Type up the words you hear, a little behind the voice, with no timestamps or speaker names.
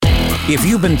If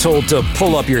you've been told to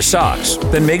pull up your socks,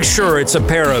 then make sure it's a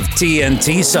pair of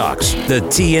TNT socks. The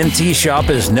TNT shop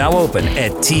is now open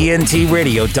at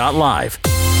tntradio.live.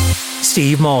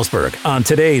 Steve Malzberg on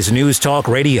today's News Talk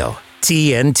Radio,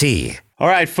 TNT. All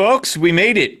right, folks, we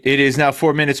made it. It is now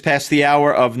 4 minutes past the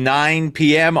hour of 9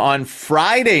 p.m. on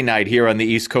Friday night here on the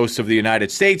East Coast of the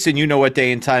United States. And you know what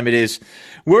day and time it is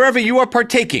wherever you are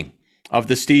partaking of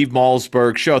the Steve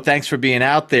Malzberg Show. Thanks for being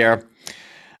out there.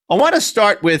 I want to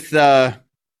start with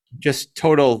just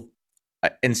total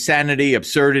insanity,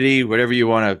 absurdity, whatever you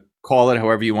want to call it,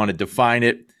 however you want to define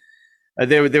it.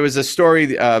 There was a story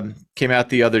came out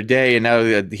the other day, and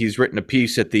now he's written a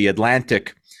piece at The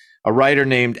Atlantic, a writer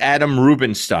named Adam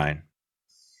Rubinstein.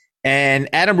 And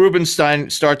Adam Rubinstein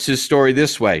starts his story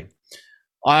this way.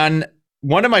 On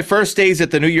one of my first days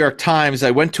at the New York Times,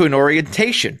 I went to an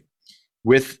orientation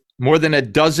with more than a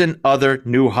dozen other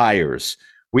new hires.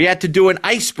 We had to do an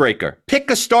icebreaker, pick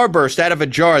a starburst out of a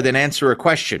jar, then answer a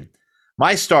question.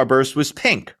 My starburst was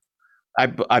pink,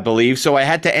 I believe, so I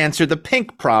had to answer the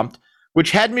pink prompt,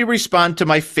 which had me respond to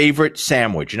my favorite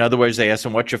sandwich. In other words, they asked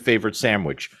him, what's your favorite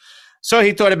sandwich? So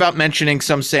he thought about mentioning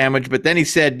some sandwich, but then he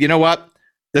said, you know what?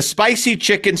 The spicy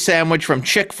chicken sandwich from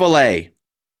Chick-fil-A.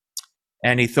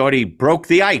 And he thought he broke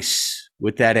the ice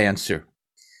with that answer.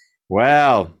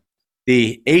 Well,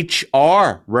 the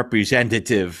HR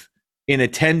representative in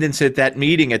attendance at that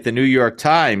meeting at the New York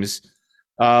Times,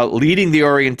 leading the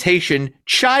orientation,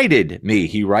 chided me,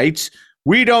 he writes.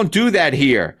 We don't do that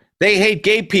here. They hate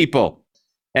gay people.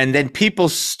 And then people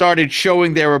started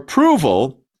showing their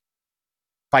approval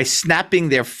by snapping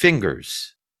their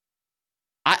fingers.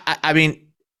 I mean,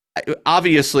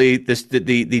 obviously,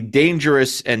 the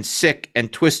dangerous and sick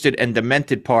and twisted and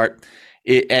demented part,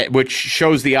 which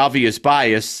shows the obvious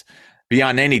bias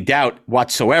beyond any doubt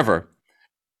whatsoever,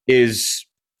 is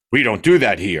we don't do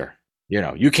that here. You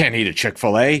know, you can't eat a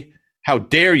Chick-fil-A. How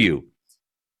dare you?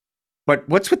 But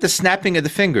what's with the snapping of the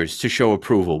fingers to show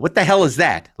approval? What the hell is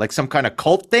that? Like some kind of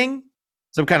cult thing?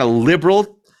 Some kind of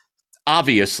liberal?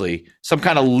 Obviously, some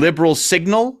kind of liberal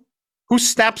signal? Who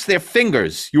snaps their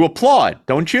fingers? You applaud,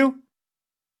 don't you?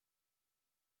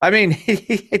 I mean,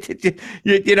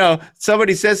 you know,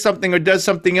 somebody says something or does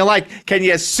something you like. Can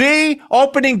you see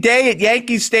opening day at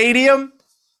Yankee Stadium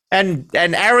and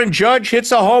Aaron Judge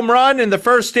hits a home run in the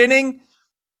first inning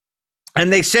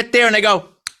and they sit there and they go,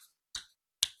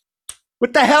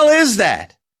 what the hell is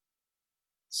that?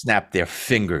 Snap their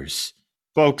fingers.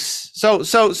 Folks, so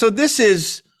this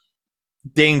is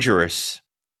dangerous,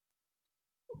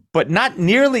 but not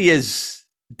nearly as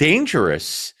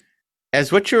dangerous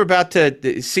as what you're about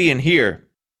to see and hear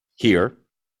here.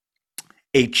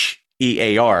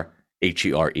 H-E-A-R,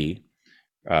 H-E-R-E.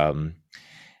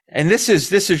 And this is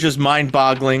just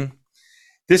mind-boggling.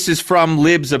 This is from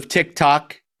Libs of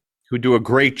TikTok, who do a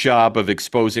great job of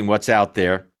exposing what's out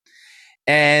there.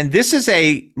 And this is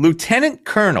a lieutenant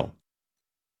colonel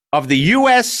of the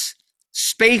U.S.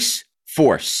 Space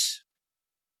Force.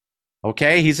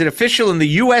 Okay, he's an official in the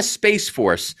U.S. Space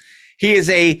Force. He is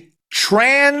a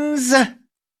can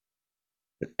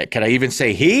I even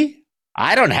say he?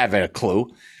 I don't have a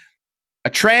clue. A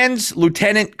trans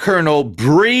Lieutenant Colonel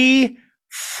Bree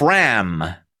Fram.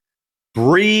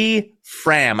 Bree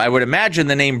Fram. I would imagine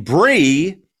the name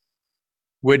Bree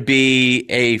would be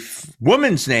a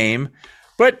woman's name,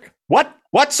 but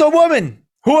what's a woman?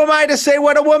 Who am I to say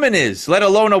what a woman is, let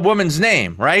alone a woman's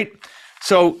name, right?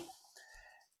 So,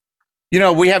 you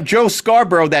know, we have Joe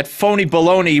Scarborough, that phony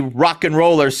baloney rock and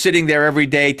roller, sitting there every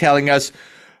day telling us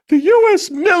the U.S.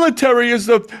 military is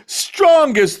the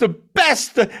strongest, the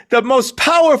best, the most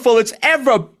powerful it's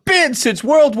ever been since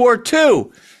World War II.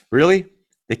 Really?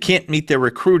 They can't meet their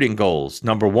recruiting goals,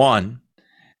 number one,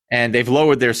 and they've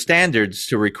lowered their standards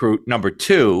to recruit, number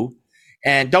two.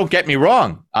 And don't get me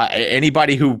wrong,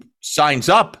 anybody who signs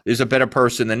up is a better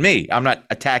person than me. I'm not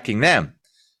attacking them.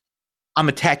 I'm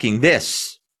attacking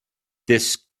this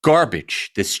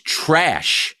garbage, this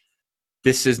trash.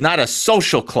 This is not a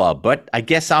social club, but I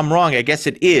guess I'm wrong. I guess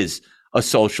it is a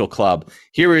social club.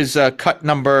 Here is cut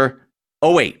number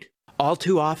 08. All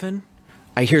too often,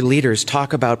 I hear leaders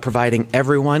talk about providing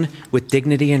everyone with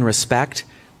dignity and respect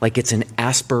like it's an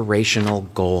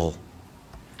aspirational goal.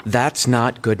 That's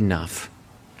not good enough.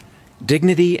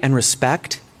 Dignity and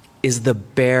respect is the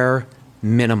bare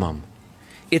minimum.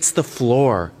 It's the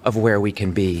floor of where we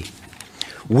can be.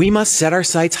 We must set our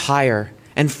sights higher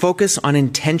and focus on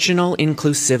intentional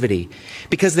inclusivity,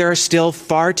 because there are still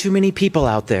far too many people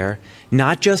out there,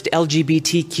 not just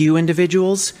LGBTQ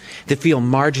individuals, that feel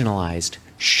marginalized,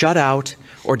 shut out,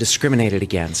 or discriminated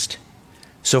against.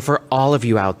 So for all of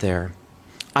you out there,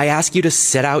 I ask you to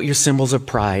set out your symbols of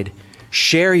pride,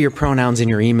 Share your pronouns in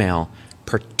your email,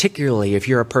 particularly if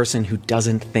you're a person who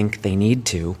doesn't think they need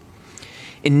to.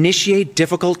 Initiate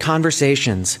difficult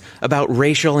conversations about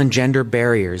racial and gender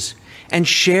barriers, and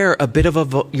share a bit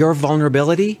of your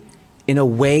vulnerability in a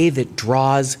way that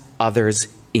draws others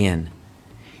in.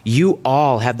 You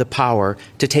all have the power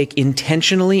to take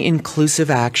intentionally inclusive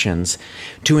actions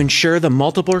to ensure the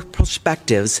multiple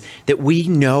perspectives that we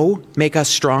know make us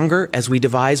stronger as we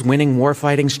devise winning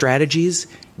warfighting strategies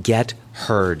get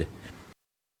heard.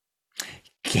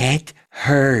 Get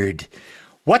heard.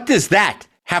 What does that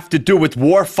have to do with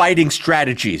warfighting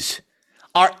strategies?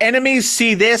 Our enemies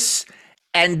see this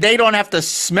and they don't have to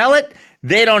smell it.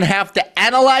 They don't have to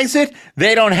analyze it.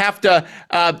 They don't have to,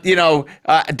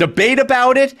 debate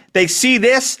about it. They see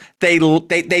this.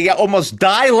 They almost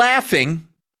die laughing,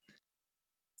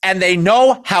 and they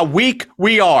know how weak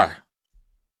we are.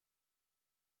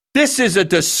 This is a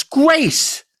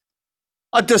disgrace.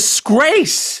 A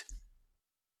disgrace.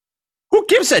 Who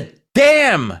gives a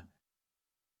damn?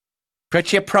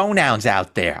 Put your pronouns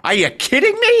out there. Are you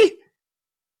kidding me?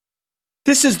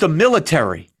 This is the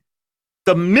military.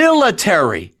 The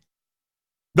military,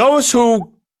 those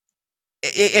who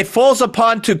it falls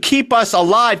upon to keep us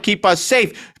alive, keep us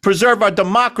safe, preserve our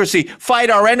democracy,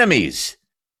 fight our enemies.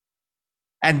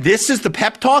 And this is the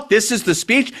pep talk. This is the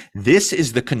speech. This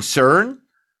is the concern.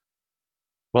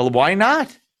 Well, why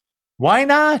not? Why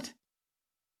not?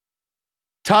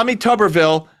 Tommy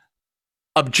Tuberville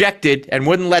objected and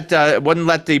wouldn't let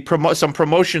some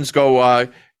promotions go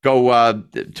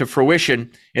to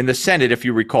fruition in the Senate, if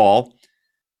you recall.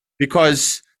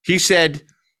 Because he said,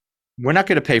 we're not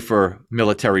going to pay for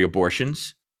military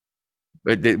abortions.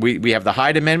 We have the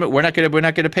Hyde Amendment. We're not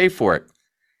going to pay for it.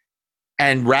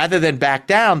 And rather than back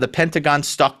down, the Pentagon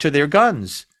stuck to their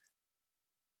guns.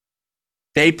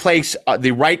 They place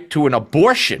the right to an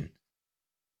abortion,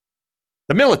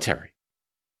 the military,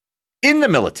 in the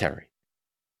military.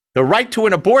 The right to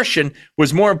an abortion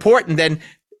was more important than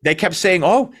they kept saying,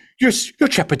 oh, you're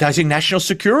jeopardizing national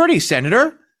security,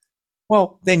 Senator.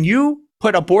 Well, then you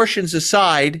put abortions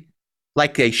aside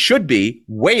like they should be,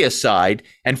 way aside,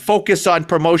 and focus on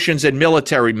promotions and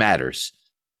military matters.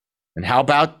 And how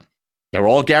about they're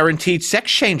all guaranteed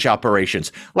sex change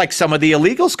operations, like some of the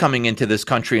illegals coming into this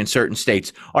country in certain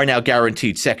states are now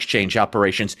guaranteed sex change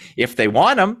operations. If they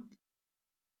want them,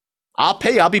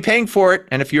 I'll be paying for it.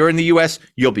 And if you're in the U.S.,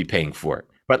 you'll be paying for it.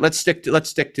 But let's stick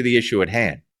to the issue at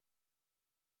hand.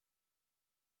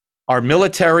 Our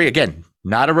military, again,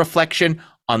 not a reflection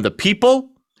on the people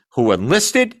who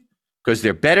enlisted because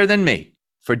they're better than me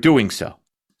for doing so.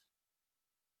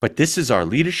 But this is our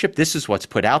leadership. This is what's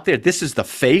put out there. This is the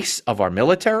face of our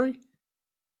military.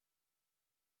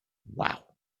 Wow.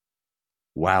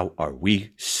 Wow, are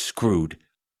we screwed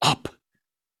up?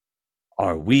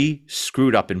 Are we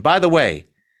screwed up? And by the way,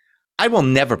 I will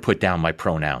never put down my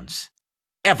pronouns.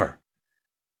 Ever.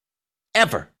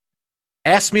 Ever.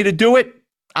 Ask me to do it,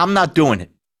 I'm not doing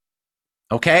it.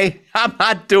 Okay? I'm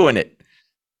not doing it.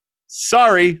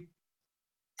 Sorry.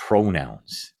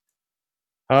 Pronouns.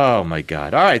 Oh my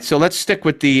God. All right. So let's stick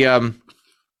with the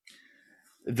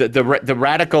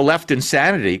radical left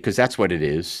insanity, because that's what it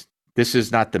is. This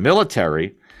is not the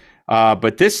military.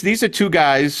 But these are two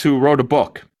guys who wrote a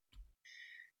book.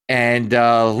 And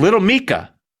Little Mika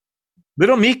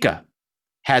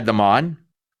had them on,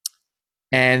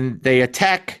 and they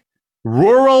attack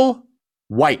rural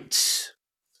whites.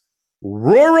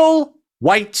 Rural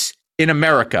whites in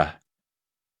America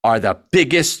are the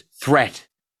biggest threat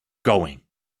going.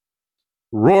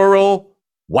 Rural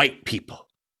white people.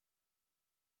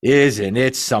 Isn't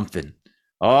it something?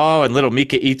 Oh, and Little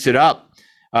Mika eats it up.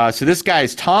 So this guy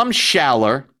is Tom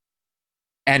Schaller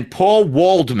and Paul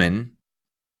Waldman.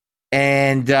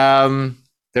 And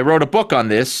they wrote a book on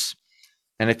this.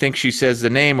 And I think she says the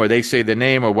name, or they say the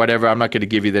name, or whatever. I'm not going to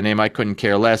give you the name. I couldn't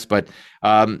care less. But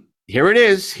here it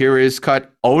is. Here is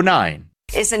cut 09.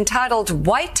 Is entitled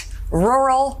White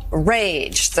Rural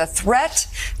Rage, the Threat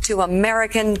to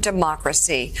American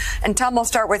Democracy. And Tom, we'll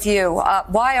start with you.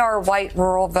 Why are white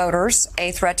rural voters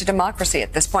a threat to democracy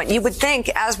at this point? You would think,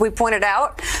 as we pointed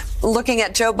out, looking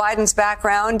at Joe Biden's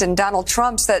background and Donald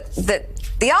Trump's, that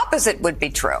the opposite would be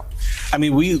true. I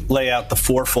mean, we lay out the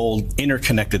fourfold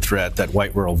interconnected threat that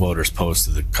white rural voters pose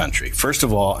to the country. First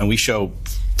of all, and we show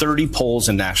 30 polls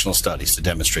and national studies to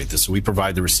demonstrate this. So we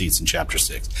provide the receipts in Chapter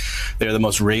 6. They're the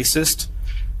most racist,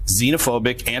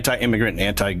 xenophobic, anti-immigrant, and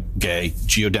anti-gay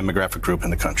geodemographic group in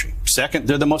the country. Second,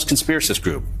 they're the most conspiracist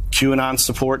group. QAnon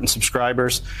support and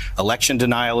subscribers, election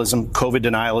denialism, COVID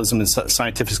denialism and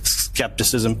scientific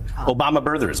skepticism, Obama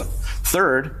birtherism.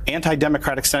 Third,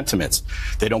 anti-democratic sentiments.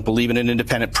 They don't believe in an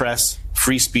independent press,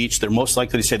 free speech. They're most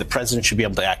likely to say the president should be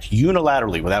able to act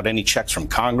unilaterally without any checks from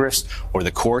Congress or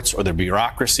the courts or the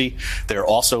bureaucracy. They're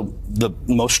also the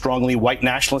most strongly white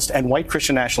nationalist and white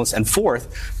Christian nationalists. And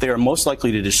fourth, they are most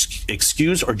likely to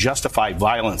excuse or justify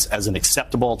violence as an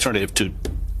acceptable alternative to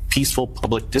peaceful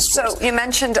public discourse. So you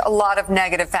mentioned a lot of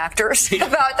negative factors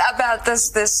about this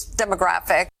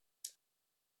demographic.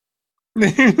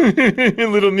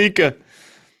 Little Nika.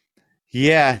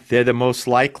 Yeah, they're the most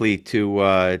likely to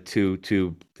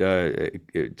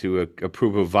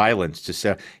approve of violence. To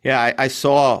say, yeah, I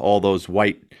saw all those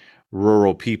white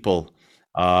rural people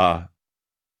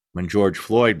when George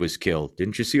Floyd was killed.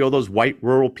 Didn't you see all those white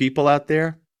rural people out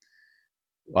there?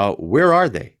 Where are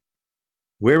they?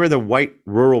 Where are the white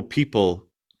rural people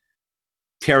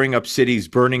tearing up cities,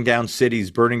 burning down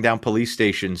police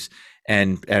stations,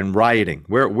 and rioting?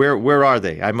 Where are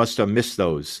they? I must have missed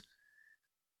those.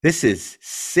 This is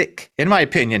sick, in my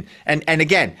opinion. And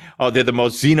again, they're the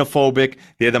most xenophobic.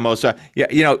 They're the most,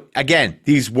 again,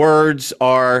 these words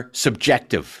are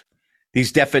subjective.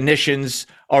 These definitions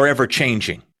are ever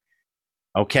changing.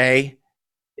 Okay?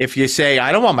 If you say,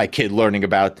 I don't want my kid learning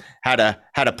about how to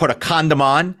put a condom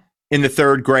on in the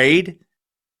third grade,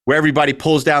 where everybody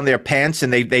pulls down their pants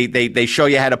and they show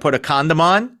you how to put a condom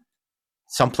on.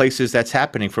 Some places that's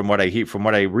happening from what I hear, from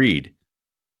what I read.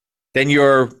 Then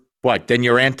you're what? Then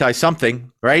you're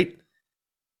anti-something, right?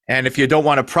 And if you don't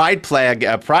want a pride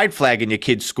flag in your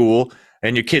kid's school,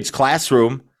 in your kid's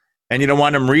classroom, and you don't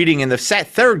want them reading in the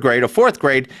third grade or fourth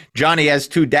grade, Johnny has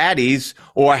two daddies,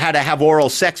 or how to have oral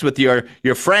sex with your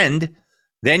friend,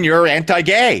 then you're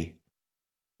anti-gay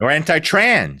or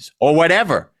anti-trans or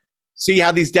whatever. See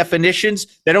how these definitions,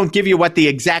 they don't give you what the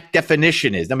exact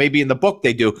definition is. Now, maybe in the book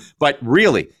they do, but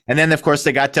really. And then, of course,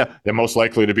 they're most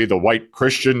likely to be the white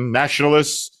Christian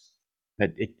nationalists.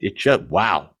 It just,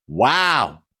 wow.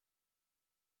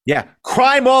 Yeah,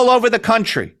 crime all over the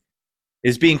country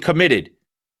is being committed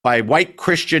by white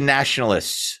Christian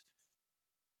nationalists.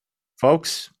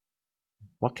 Folks,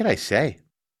 what can I say?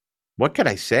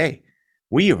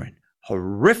 We are in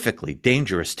horrifically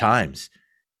dangerous times.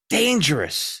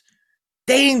 Dangerous.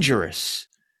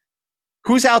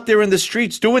 Who's out there in the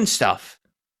streets doing stuff?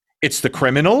 It's the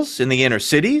criminals in the inner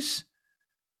cities.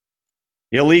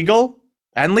 Illegal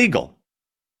and legal.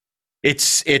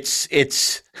 It's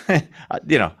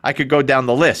I could go down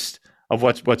the list of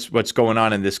what's going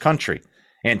on in this country.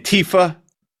 Antifa,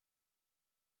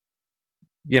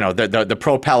 the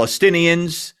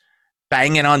pro-Palestinians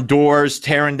banging on doors,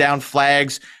 tearing down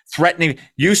flags, threatening.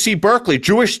 UC Berkeley,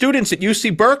 Jewish students at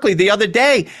UC Berkeley the other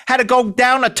day had to go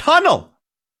down a tunnel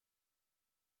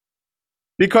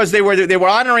because they were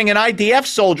honoring an IDF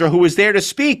soldier who was there to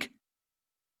speak.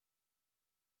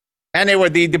 And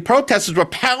the protesters were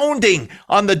pounding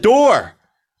on the door.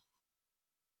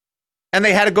 And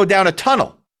they had to go down a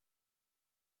tunnel.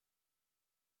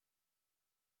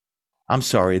 I'm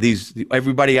sorry,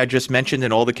 everybody I just mentioned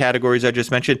in all the categories I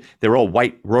just mentioned, they're all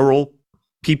white rural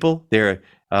people. They're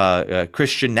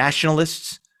Christian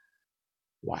nationalists.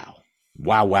 Wow.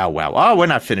 Oh, we're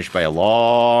not finished by a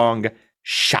long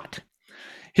shot.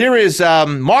 Here is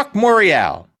Mark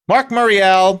Morial. Mark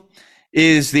Morial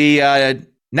is the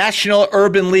National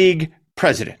Urban League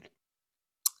president.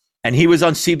 And he was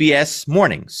on CBS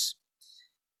Mornings.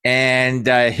 And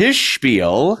his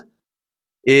spiel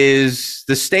is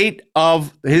the state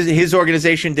of his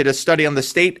organization did a study on the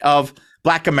state of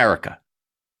Black America.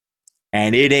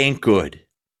 And it ain't good.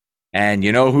 And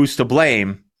you know who's to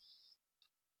blame?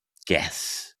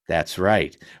 Guess. That's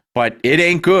right. But it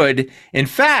ain't good. In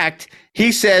fact,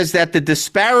 he says that the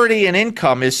disparity in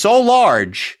income is so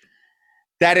large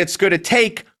that it's going to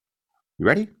take, you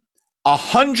ready?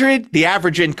 The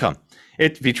average income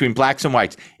between blacks and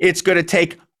whites. It's going to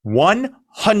take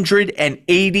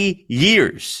 180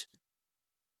 years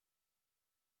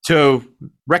to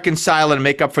reconcile and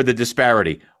make up for the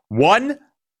disparity.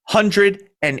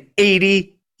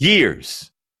 180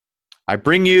 years. I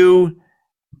bring you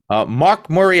Mark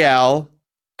Morial,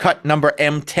 cut number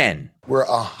M10. We're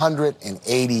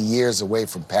 180 years away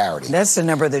from parity. That's the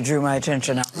number that drew my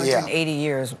attention, 180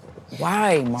 years.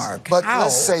 Why, Mark? But How?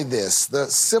 Let's say this. The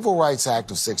Civil Rights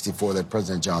Act of 64 that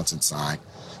President Johnson signed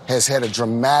has had a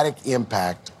dramatic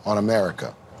impact on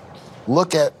America.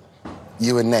 Look at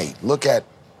you and Nate. Look at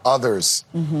others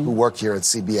who work here at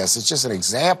CBS. It's just an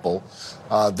example.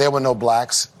 There were no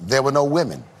blacks. There were no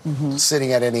women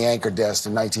sitting at any anchor desk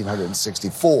in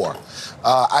 1964.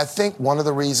 I think one of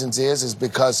the reasons is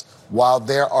because while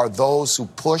there are those who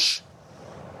push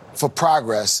for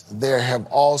progress, there have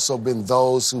also been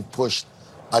those who pushed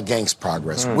against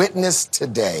progress. Witness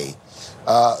today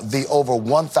the over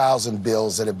 1,000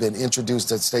 bills that have been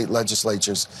introduced at state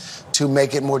legislatures to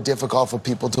make it more difficult for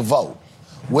people to vote.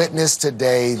 Witness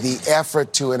today the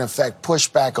effort to, in effect, push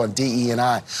back on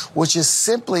DE&I, which is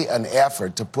simply an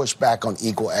effort to push back on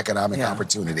equal economic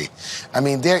opportunity. I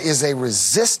mean, there is a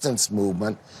resistance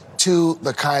movement to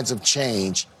the kinds of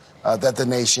change that the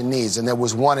nation needs. And there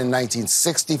was one in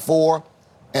 1964,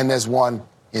 and there's one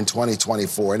in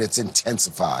 2024, and it's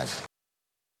intensified.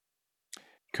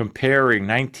 Comparing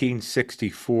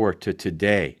 1964 to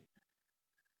today.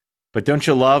 But don't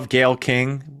you love Gayle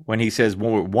King when he says,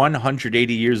 well, we're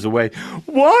 180 years away?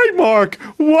 Why, Mark?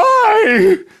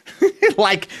 Why?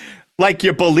 like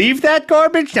you believe that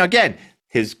garbage? Now, again,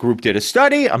 his group did a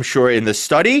study. I'm sure in the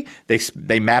study,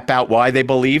 they map out why they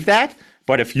believe that.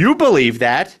 But if you believe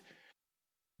that,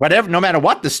 whatever, no matter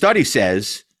what the study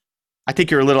says, I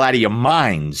think you're a little out of your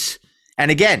minds.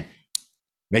 And again,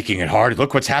 making it hard.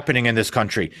 Look what's happening in this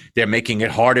country. They're making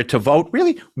it harder to vote.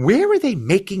 Really? Where are they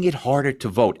making it harder to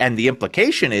vote? And the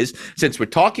implication is, since we're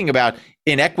talking about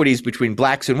inequities between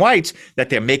blacks and whites, that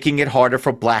they're making it harder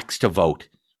for blacks to vote.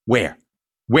 Where?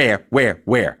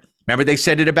 Remember they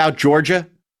said it about Georgia?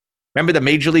 Remember the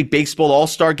Major League Baseball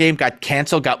All-Star game got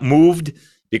canceled, got moved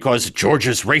because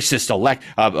Georgia's racist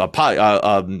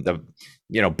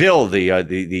bill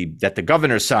that the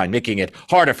governor signed, making it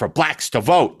harder for blacks to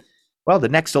vote. Well, the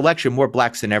next election, more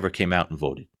blacks than ever came out and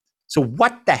voted. So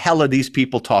what the hell are these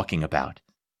people talking about?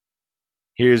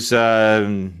 Here's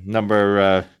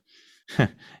number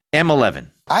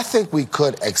M11. I think we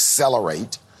could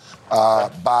accelerate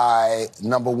by,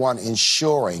 number one,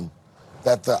 ensuring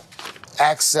that the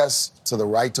access to the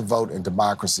right to vote and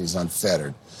democracy is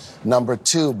unfettered. Number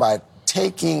two, by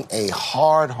taking a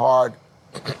hard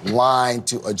line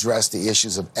to address the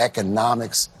issues of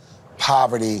economics,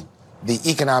 poverty, the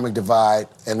economic divide,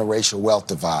 and the racial wealth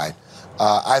divide.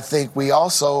 I think we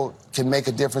also can make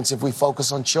a difference if we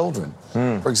focus on children.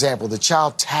 For example, the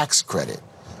child tax credit,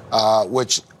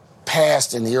 which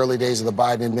passed in the early days of the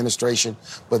Biden administration,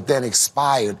 but then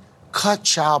expired, cut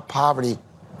child poverty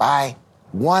by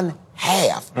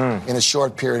 1/2 in a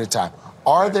short period of time.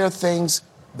 Are there things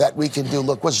that we can do?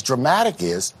 Look, what's dramatic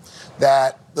is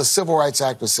that the Civil Rights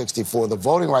Act was 64, the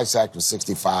Voting Rights Act was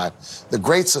 65, the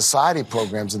Great Society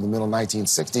programs in the middle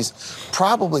 1960s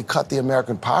probably cut the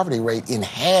American poverty rate in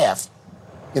half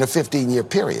in a 15-year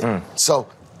period. So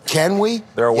can we?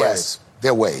 There are ways. Yes,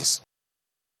 there are ways.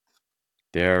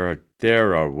 There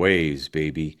are ways,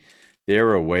 baby. There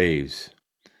are ways.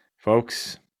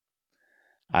 Folks,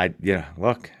 I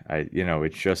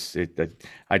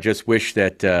just wish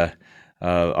that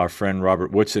our friend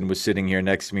Robert Woodson was sitting here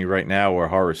next to me right now, or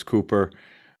Horace Cooper,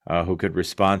 who could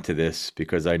respond to this,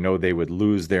 because I know they would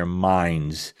lose their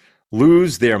minds.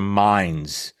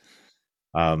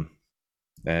 And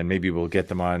maybe we'll get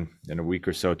them on in a week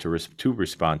or so to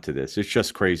respond to this. It's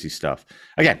just crazy stuff.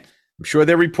 Again, I'm sure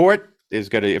their report is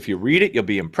going to, if you read it, you'll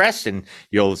be impressed and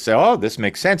you'll say, oh, this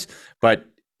makes sense. But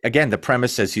again, the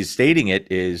premise as he's stating it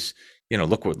is,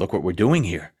 look what we're doing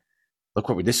here.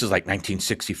 This is like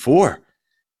 1964.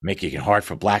 Making it hard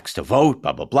for blacks to vote,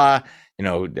 blah, blah, blah.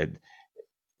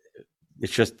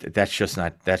 That's just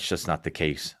not the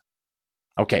case.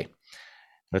 Okay,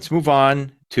 let's move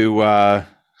on to,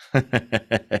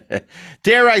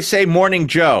 dare I say, Morning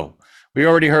Joe. We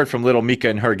already heard from Little Mika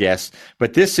and her guests,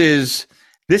 but this is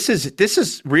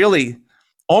really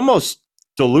almost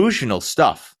delusional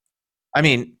stuff. I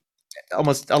mean,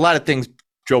 almost a lot of things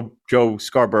Joe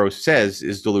Scarborough says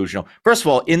is delusional. First of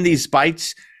all, in these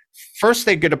bites, first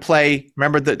they're going to play,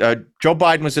 remember that Joe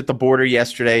Biden was at the border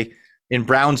yesterday in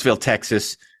Brownsville,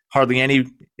 Texas. Hardly any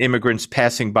immigrants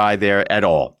passing by there at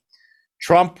all.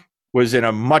 Trump was in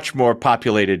a much more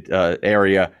populated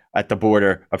area at the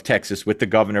border of Texas with the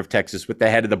governor of Texas, with the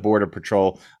head of the Border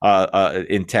Patrol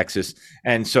in Texas.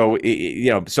 And so,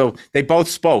 so they both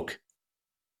spoke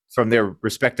from their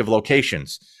respective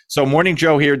locations. So Morning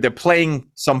Joe here, they're playing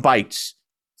some bites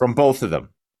from both of them.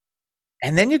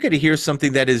 And then you're going to hear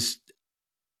something that is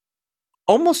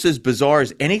almost as bizarre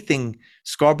as anything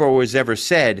Scarborough has ever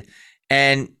said.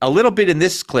 And a little bit in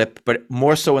this clip, but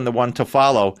more so in the one to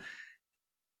follow.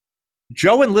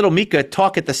 Joe and Little Mika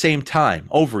talk at the same time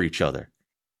over each other.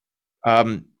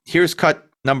 Here's cut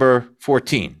number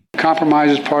 14.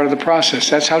 Compromise is part of the process.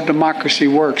 That's how democracy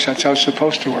works. That's how it's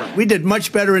supposed to work. We did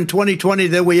much better in 2020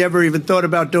 than we ever even thought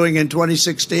about doing in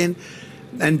 2016.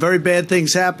 And very bad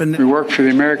things happened. We work for the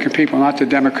American people, not the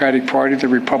Democratic Party, the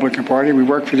Republican Party. We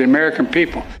work for the American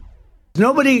people.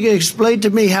 Nobody can explain to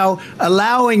me how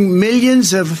allowing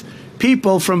millions of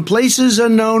people from places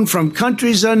unknown, from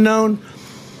countries unknown,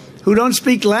 who don't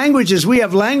speak languages. We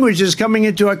have languages coming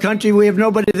into our country. We have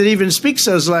nobody that even speaks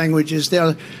those languages.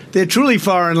 They're truly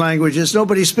foreign languages.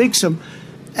 Nobody speaks them.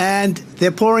 And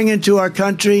they're pouring into our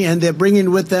country, and they're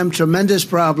bringing with them tremendous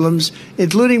problems,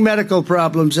 including medical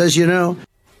problems, as you know.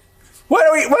 What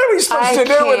are we supposed to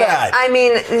do with that? I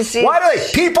mean, see, why do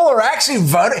people are actually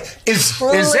voting? Is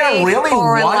there really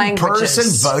one person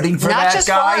voting for Not that just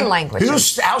guy? foreign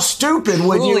languages. How stupid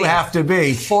would you have to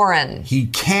be? Foreign. He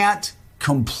can't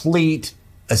complete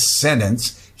a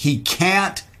sentence. He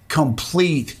can't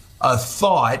complete a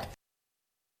thought.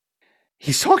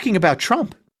 He's talking about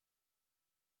Trump.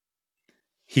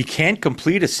 He can't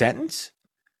complete a sentence?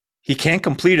 He can't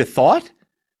complete a thought?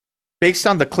 Based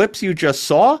on the clips you just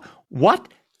saw? What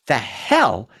the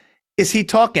hell is he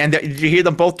talking? And did you hear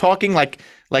them both talking like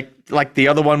the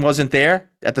other one wasn't there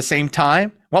at the same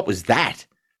time? What was that?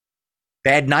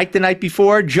 Bad night the night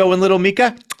before, Joe and little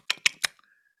Mika?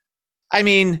 I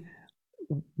mean,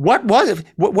 what was it?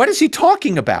 What is he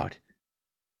talking about?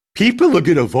 People are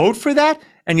going to vote for that?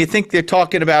 And you think they're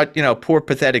talking about, poor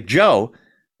pathetic Joe.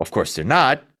 Of course they're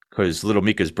not, because little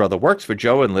Mika's brother works for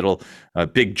Joe and little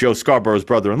big Joe Scarborough's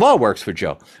brother-in-law works for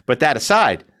Joe. But that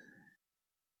aside,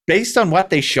 based on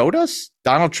what they showed us,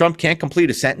 Donald Trump can't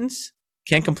complete a sentence,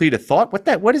 can't complete a thought.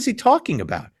 What is he talking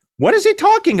about? What is he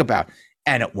talking about?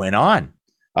 And it went on.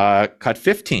 Cut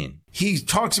 15. He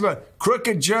talks about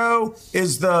Crooked Joe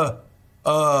is the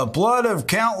blood of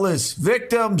countless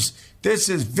victims. This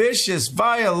is vicious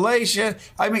violation.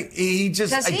 I mean, he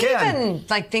just, does he even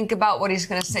think about what he's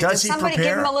going to say? Does somebody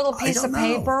give him a little piece of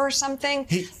paper or something?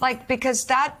 Because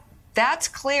that's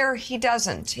clear he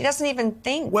doesn't. He doesn't even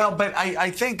think. Well, but I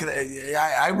think,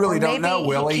 I really don't know,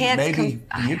 Willie. Maybe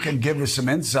you can give us some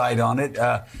insight on it.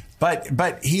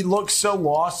 But he looks so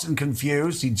lost and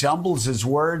confused. He jumbles his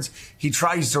words. He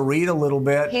tries to read a little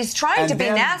bit. He's trying to be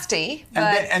nasty.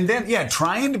 And then,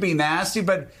 trying to be nasty.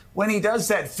 But when he does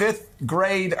that 5th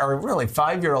grade or really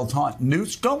 5-year-old taunt,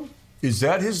 Newscomb, is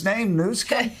that his name,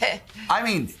 Newscomb? I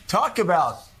mean, talk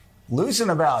about losing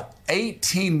about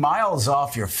 18 miles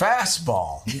off your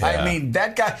fastball. Yeah. I mean,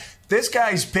 this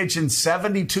guy's pitching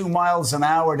 72 miles an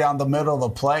hour down the middle of the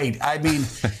plate. I mean,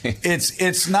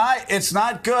 it's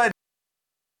not good.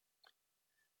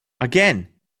 Again,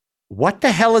 what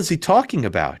the hell is he talking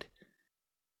about?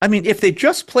 I mean, if they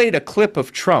just played a clip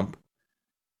of Trump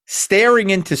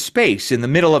staring into space in the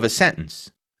middle of a sentence,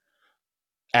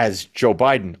 as Joe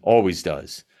Biden always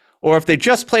does, or if they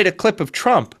just played a clip of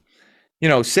Trump,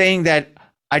 saying that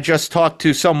I just talked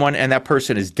to someone and that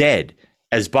person is dead,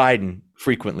 as Biden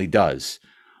frequently does,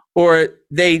 or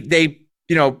they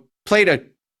played a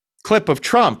clip of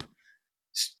Trump,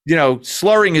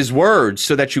 slurring his words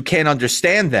so that you can't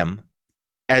understand them,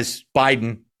 as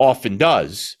Biden often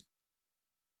does,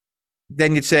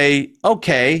 then you'd say,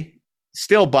 okay,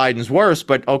 still Biden's worse,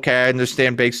 but okay, I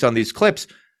understand based on these clips.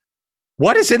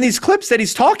 What is in these clips that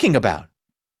he's talking about?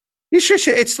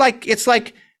 It's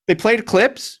like they played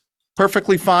clips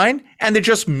perfectly fine, and they're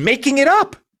just making it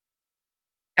up.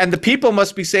 And the people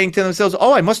must be saying to themselves,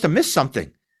 oh, I must have missed something.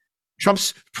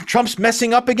 Trump's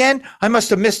messing up again? I must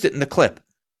have missed it in the clip.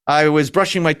 I was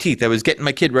brushing my teeth. I was getting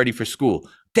my kid ready for school.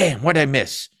 Damn, what did I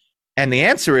miss? And the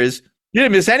answer is, you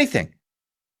didn't miss anything,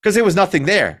 because there was nothing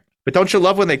there. But don't you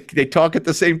love when they talk at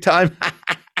the same time?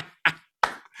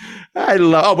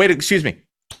 Oh, wait, excuse me.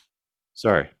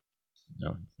 Sorry. No,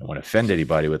 I don't want to offend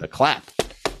anybody with a clap.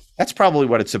 That's probably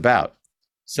what it's about.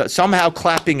 So somehow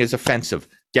clapping is offensive.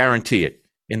 Guarantee it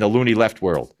in the loony left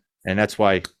world. And that's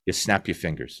why you snap your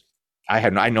fingers. I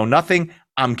know nothing.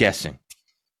 I'm guessing.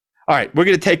 All right, we're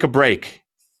going to take a break.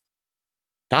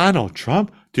 Donald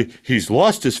Trump, he's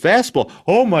lost his fastball.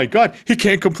 Oh, my God, he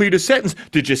can't complete a sentence.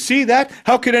 Did you see that?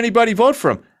 How could anybody vote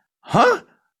for him? Huh?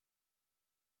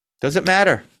 Doesn't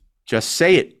matter. Just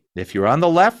say it. If you're on the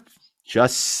left,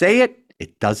 just say it.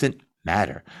 It doesn't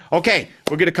matter. Okay,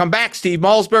 we're going to come back. Steve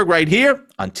Malzberg right here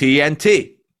on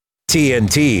TNT.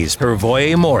 TNT's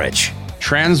Hervoy Morich.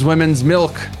 Trans women's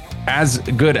milk as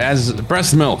good as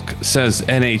breast milk, says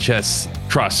NHS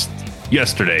Trust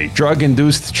yesterday.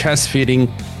 Drug-induced chest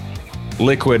feeding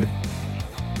liquid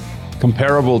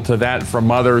comparable to that from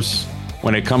mothers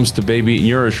when it comes to baby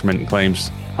nourishment, claims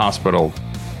hospital.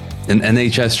 And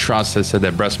NHS Trust has said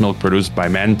that breast milk produced by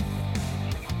men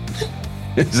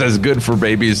is as good for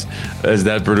babies as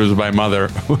that produced by mother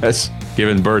who has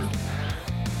given birth.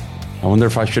 I wonder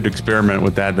if I should experiment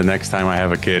with that the next time I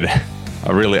have a kid. I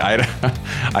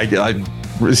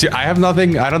have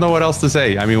nothing. I don't know what else to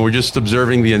say. I mean, we're just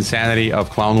observing the insanity of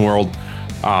clown world.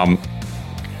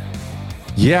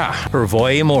 Yeah.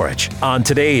 Hervoy Morich on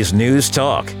today's News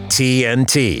Talk,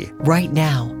 TNT. Right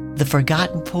now, the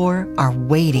forgotten poor are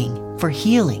waiting for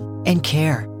healing and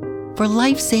care, for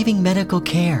life-saving medical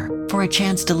care, for a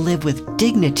chance to live with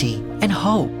dignity and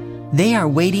hope. They are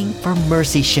waiting for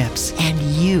Mercy Ships and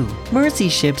you. Mercy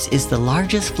Ships is the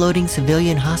largest floating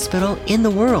civilian hospital in the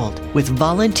world, with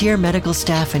volunteer medical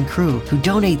staff and crew who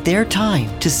donate their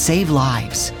time to save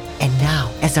lives. And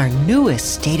now, as our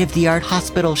newest state-of-the-art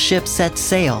hospital ship sets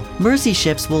sail, Mercy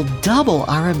Ships will double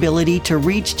our ability to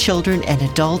reach children and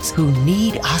adults who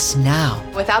need us now.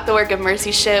 Without the work of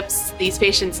Mercy Ships, these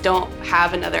patients don't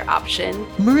have another option.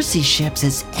 Mercy Ships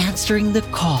is answering the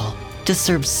call to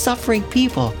serve suffering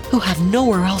people who have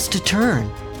nowhere else to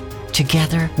turn.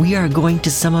 Together, we are going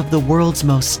to some of the world's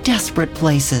most desperate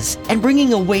places and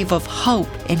bringing a wave of hope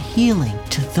and healing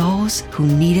to those who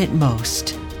need it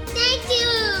most.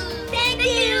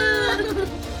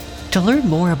 To learn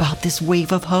more about this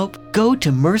wave of hope, go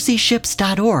to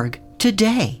mercyships.org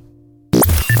today.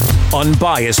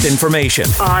 Unbiased information.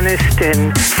 Honest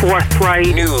and forthright.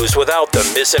 News without the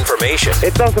misinformation.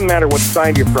 It doesn't matter what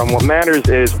side you're from. What matters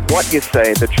is what you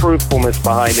say, the truthfulness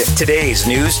behind it. Today's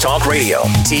News Talk Radio,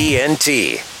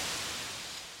 TNT.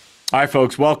 All right,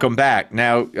 folks, welcome back.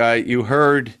 Now, you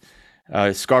heard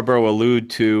Scarborough allude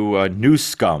to news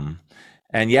scum.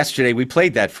 And yesterday we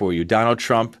played that for you. Donald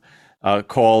Trump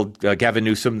called Gavin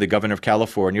Newsom, the governor of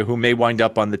California, who may wind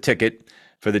up on the ticket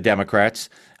for the Democrats,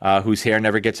 whose hair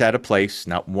never gets out of place.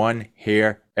 Not one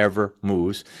hair ever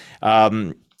moves.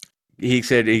 He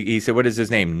said, what is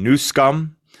his name? News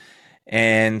scum.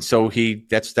 And so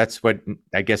that's what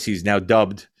I guess he's now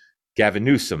dubbed Gavin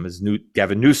Newsom, as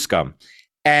Gavin Newscum.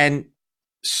 And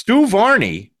Stu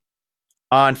Varney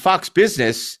on Fox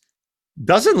Business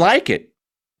doesn't like it.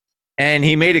 And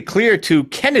he made it clear to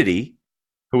Kennedy,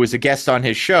 who was a guest on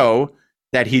his show,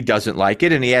 that he doesn't like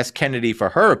it. And he asked Kennedy for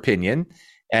her opinion.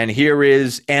 And here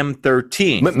is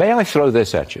M13. May I throw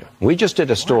this at you? We just did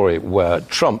a story where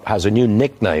Trump has a new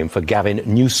nickname for Gavin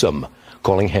Newsom,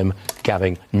 calling him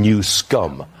Gavin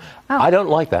Newscum. Oh. I don't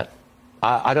like that.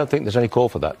 I don't think there's any call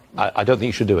for that. I don't think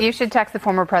you should do it. You should text the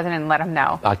former president and let him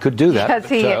know. I could do that.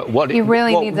 Because he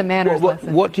really needs a manners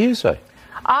lesson. What do you say?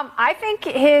 I think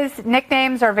his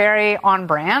nicknames are very on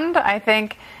brand. I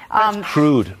think that's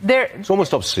crude. It's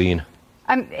almost obscene.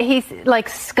 He's like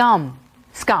scum,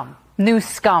 new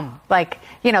scum, like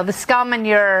the scum in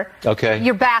your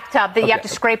bathtub that you have to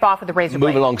scrape off with a razor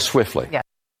blade. Move along swiftly. Yeah.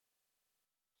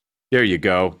 There you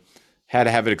go. Had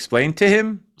to have it explained to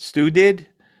him. Stu did.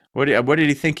 What did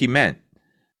he think he meant?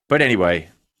 But anyway,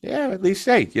 yeah. At least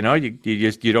say you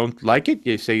don't like it.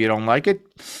 You say you don't like it.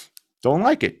 Don't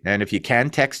like it. And if you can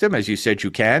text him, as you said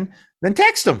you can, then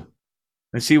text him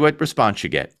and see what response you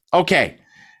get. Okay.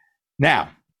 Now,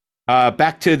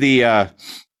 back to the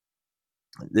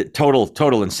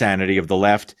total insanity of the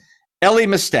left. Elie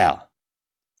Mystal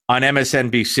on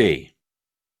MSNBC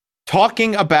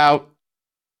talking about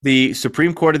the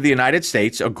Supreme Court of the United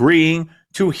States agreeing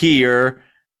to hear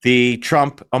the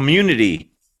Trump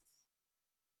immunity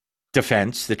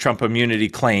defense, the Trump immunity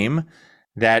claim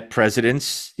that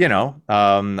presidents,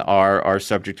 are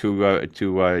subject to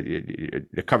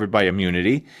covered by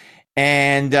immunity,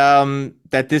 and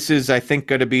that this is, I think,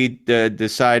 going to be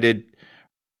decided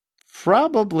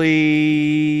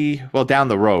probably down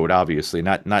the road. Obviously,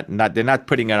 not. They're not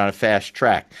putting it on a fast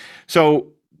track.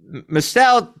 So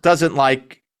Mystal doesn't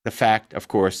like the fact, of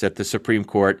course, that the Supreme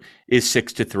Court is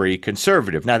 6-3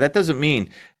 conservative. Now, that doesn't mean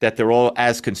that they're all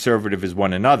as conservative as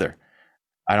one another.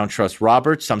 I don't trust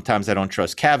Roberts. Sometimes I don't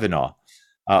trust Kavanaugh.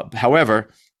 However,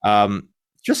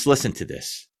 just listen to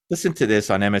this. Listen to this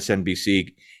on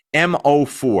MSNBC.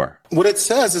 MO4. What it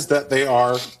says is that they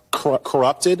are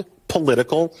corrupted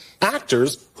political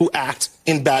actors who act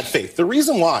in bad faith. The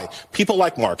reason why people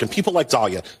like Mark and people like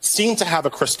Dahlia seem to have a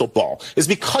crystal ball is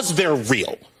because they're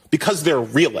real, because they're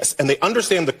realists, and they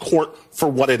understand the court for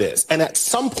what it is. And at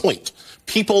some point,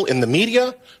 people in the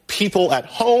media, people at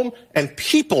home, and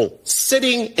people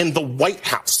sitting in the White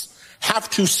House have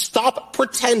to stop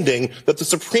pretending that the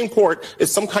Supreme Court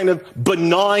is some kind of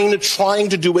benign, trying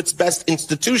to do its best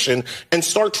institution, and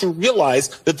start to realize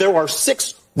that there are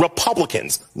 6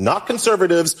 Republicans, not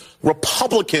conservatives,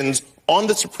 Republicans on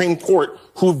the Supreme Court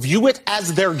who view it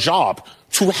as their job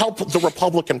to help the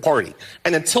Republican Party.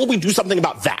 And until we do something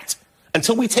about that,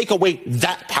 until we take away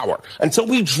that power, until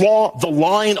we draw the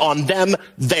line on them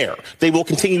there, they will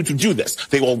continue to do this.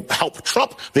 They will help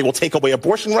Trump. They will take away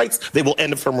abortion rights. They will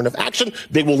end affirmative action.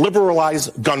 They will liberalize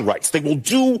gun rights. They will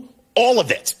do all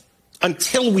of it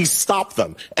until we stop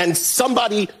them. And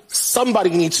somebody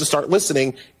needs to start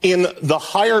listening in the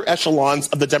higher echelons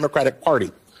of the Democratic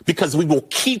Party, because we will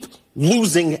keep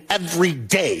losing every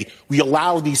day we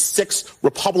allow these 6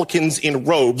 Republicans in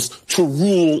robes to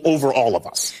rule over all of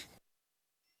us.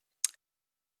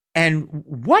 And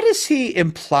what is he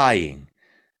implying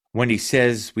when he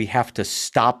says we have to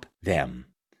stop them?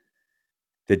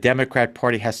 The Democrat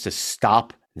Party has to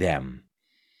stop them.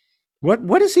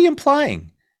 What is he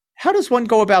implying? How does one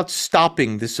go about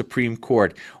stopping the Supreme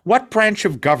Court? What branch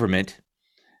of government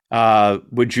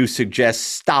would you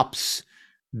suggest stops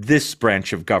this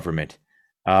branch of government?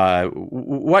 How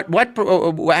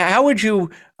would you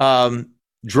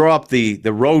draw up the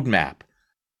roadmap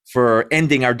for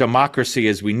ending our democracy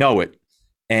as we know it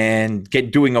and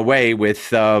doing away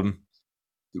with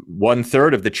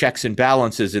 1/3 of the checks and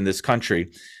balances in this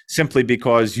country simply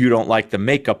because you don't like the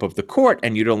makeup of the court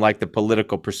and you don't like the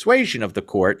political persuasion of the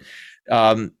court?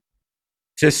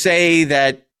 To say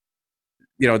that,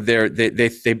 you know,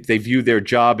 they view their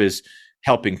job as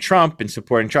helping Trump and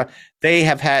supporting Trump. They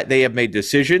have made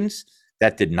decisions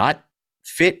that did not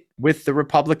fit with the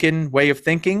Republican way of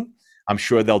thinking. I'm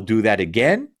sure they'll do that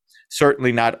again.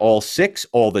 Certainly not all 6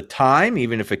 all the time,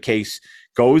 even if a case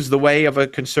goes the way of a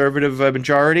conservative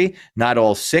majority. Not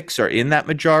all 6 are in that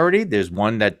majority. There's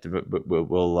one that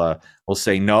will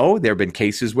say no. There have been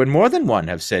cases when more than one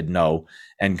have said no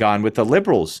and gone with the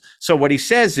liberals. So what he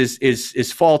says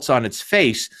is false on its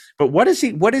face. But what does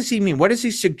he mean? What does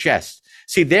he suggest?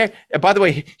 See, there. By the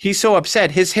way, he's so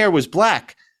upset. His hair was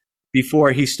black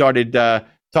before he started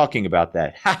talking about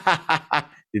that.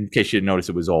 In case you didn't notice,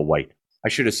 it was all white. I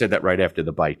should have said that right after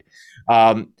the bite.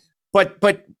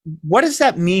 But what does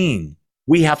that mean?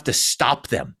 We have to stop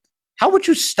them. How would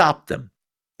you stop them?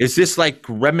 Is this like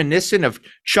reminiscent of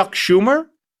Chuck Schumer,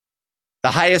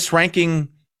 the highest ranking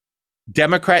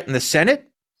Democrat in the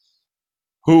Senate,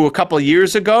 who a couple of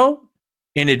years ago,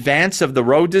 in advance of the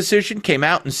Roe decision, came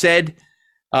out and said,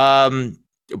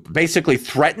 basically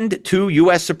threatened 2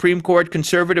 U.S. Supreme Court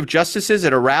conservative justices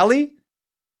at a rally?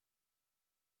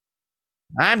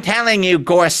 I'm telling you,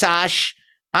 Gorsuch.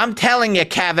 I'm telling you,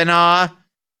 Kavanaugh.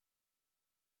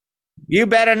 You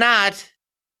better not.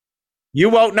 You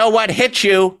won't know what hit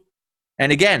you.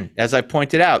 And again, as I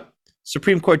pointed out,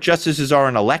 Supreme Court justices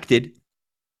aren't elected.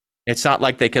 It's not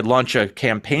like they could launch a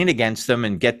campaign against them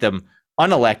and get them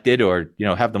unelected or, you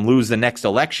know, have them lose the next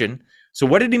election. So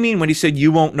what did he mean when he said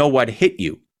you won't know what hit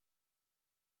you?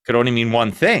 Could only mean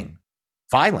one thing: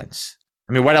 violence.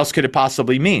 I mean, what else could it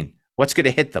possibly mean? What's going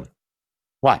to hit them?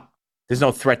 What? There's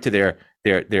no threat to their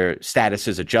status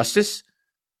as a justice.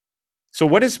 So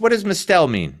what does Mistel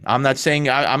mean? I'm not saying,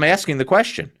 I'm asking the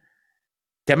question.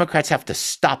 Democrats have to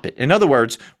stop it. In other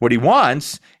words, what he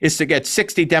wants is to get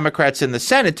 60 Democrats in the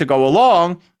Senate to go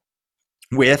along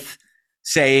with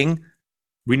saying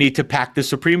we need to pack the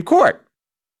Supreme Court.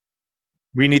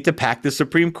 We need to pack the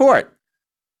Supreme Court.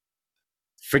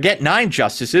 Forget 9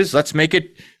 justices. Let's make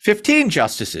it 15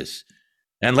 justices.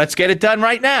 And let's get it done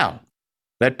right now.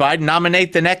 Let Biden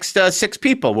nominate the next 6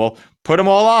 people. We'll put them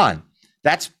all on.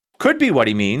 That could be what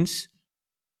he means.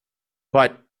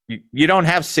 But you don't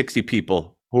have 60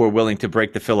 people who are willing to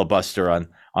break the filibuster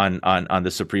on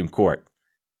the Supreme Court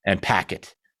and pack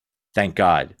it. Thank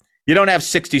God. You don't have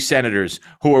 60 senators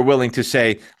who are willing to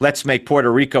say, let's make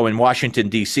Puerto Rico and Washington,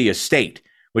 D.C. a state,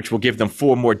 which will give them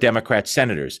 4 more Democrat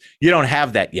senators. You don't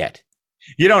have that yet.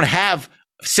 You don't have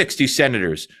 60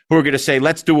 senators who are going to say,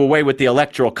 let's do away with the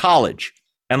Electoral College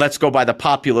and let's go by the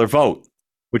popular vote,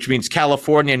 which means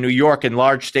California, New York, and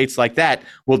large states like that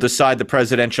will decide the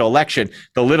presidential election.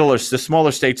 The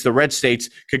smaller states, the red states,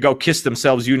 could go kiss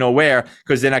themselves you know where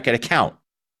because they're not going to count.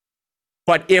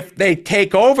 But if they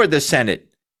take over the Senate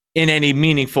in any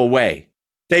meaningful way,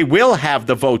 they will have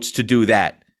the votes to do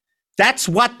that. That's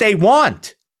what they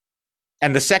want.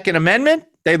 And the Second Amendment,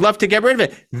 they'd love to get rid of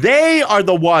it. They are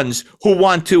the ones who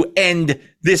want to end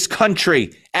this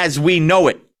country as we know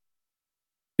it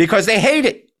because they hate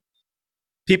it.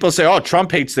 People say, oh,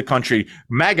 Trump hates the country.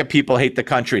 MAGA people hate the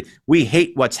country. We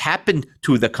hate what's happened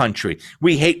to the country.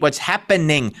 We hate what's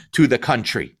happening to the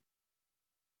country.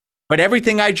 But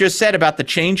everything I just said about the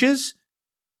changes,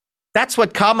 that's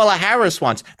what Kamala Harris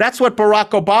wants. That's what Barack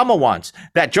Obama wants.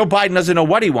 That Joe Biden doesn't know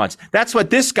what he wants. That's what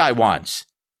this guy wants.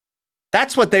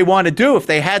 That's what they want to do. If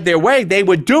they had their way, they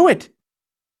would do it.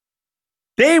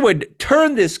 They would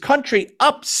turn this country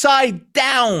upside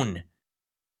down.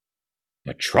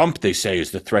 But Trump, they say,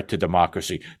 is the threat to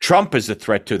democracy. Trump is the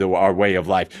threat to our way of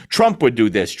life. Trump would do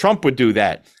this. Trump would do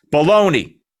that.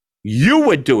 Baloney. You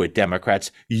would do it,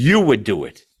 Democrats. You would do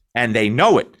it. And they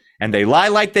know it. and they lie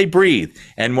like they breathe.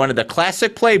 And one of the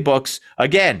classic playbooks,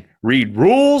 again, read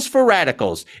Rules for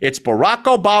Radicals. It's Barack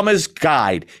Obama's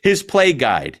guide, his play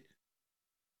guide.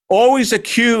 Always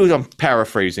accuse, I'm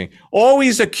paraphrasing,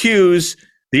 always accuse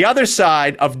the other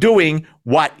side of doing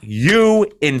what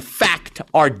you, in fact,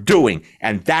 are doing.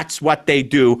 And that's what they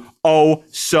do oh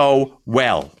so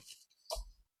well.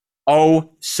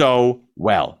 Oh so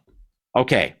well.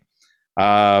 Okay.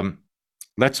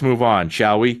 Let's move on,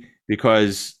 shall we?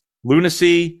 Because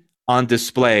lunacy on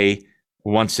display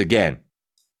once again.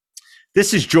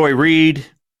 This is Joy Reid.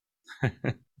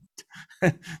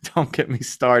 Don't get me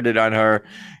started on her.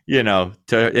 You know,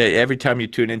 every time you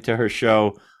tune into her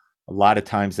show, a lot of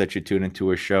times that you tune into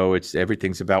her show,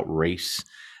 everything's about race.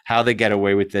 How they get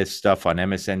away with this stuff on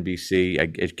MSNBC. I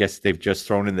guess they've just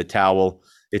thrown in the towel.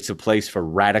 It's a place for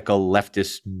radical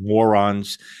leftist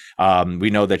morons. We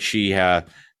know that she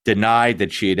denied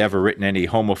that she had ever written any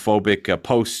homophobic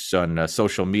posts on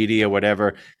social media,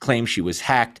 whatever, claimed she was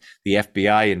hacked. The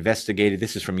FBI investigated.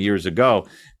 This is from years ago,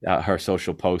 her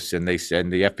social posts, and they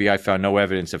said the FBI found no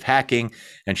evidence of hacking.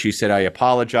 And she said, I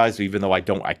apologize, even though I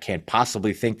can't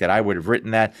possibly think that I would have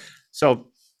written that. So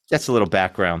that's a little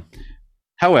background.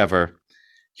 However,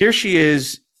 here she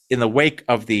is in the wake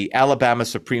of the Alabama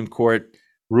Supreme Court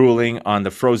ruling on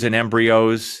the frozen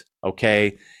embryos,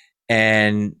 okay?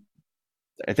 And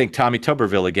I think Tommy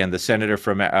Tuberville, again, the senator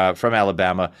from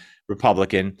Alabama,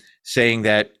 Republican, saying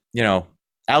that, you know,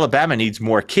 Alabama needs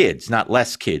more kids, not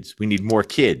less kids. We need more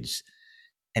kids.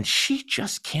 And she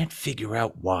just can't figure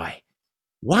out why.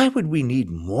 Why would we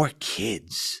need more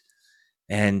kids?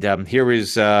 And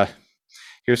here's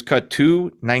cut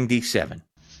 297.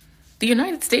 The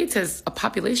United States has a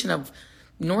population of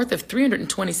north of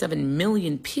 327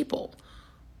 million people.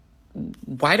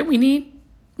 Why do we need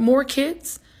more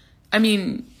kids? I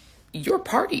mean, your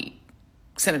party,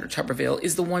 Senator Tuberville,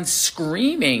 is the one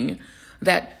screaming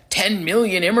that 10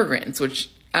 million immigrants, which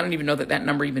I don't even know that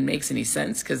number even makes any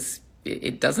sense because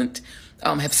it doesn't,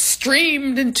 have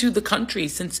streamed into the country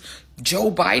since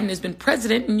Joe Biden has been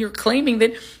president. And you're claiming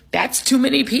that that's too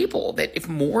many people, that if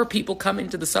more people come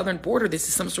into the southern border, this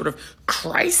is some sort of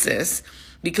crisis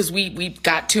because we've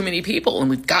got too many people and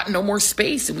we've got no more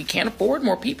space and we can't afford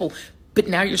more people. But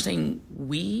now you're saying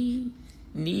we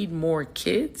need more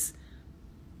kids?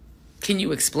 Can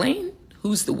you explain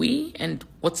who's the we and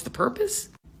what's the purpose?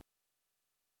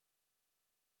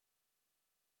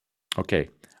 Okay.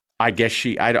 I guess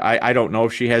I don't know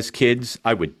if she has kids.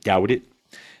 I would doubt it.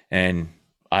 And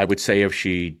I would say if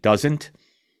she doesn't,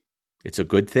 it's a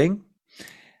good thing.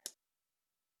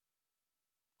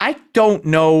 I don't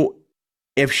know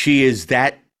if she is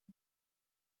that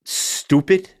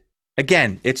stupid.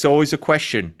 Again, it's always a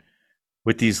question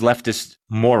with these leftist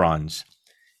morons.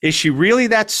 Is she really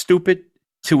that stupid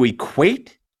to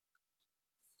equate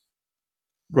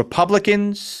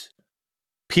Republicans,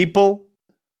 people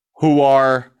who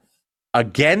are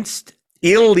against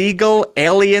illegal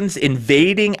aliens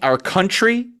invading our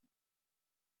country?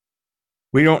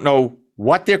 We don't know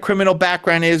what their criminal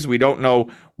background is. We don't know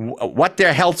what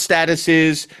their health status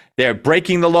is. They're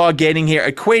breaking the law, getting here,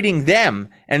 equating them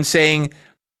and saying,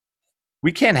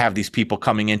 we can't have these people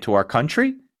coming into our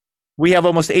country. We have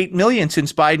almost 8 million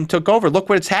since Biden took over. Look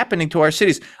what's happening to our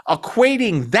cities.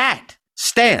 Equating that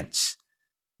stance,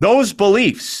 those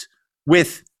beliefs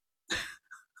with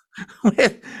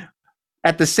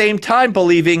at the same time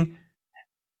believing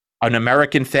an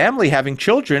American family having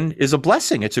children is a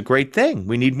blessing. It's a great thing.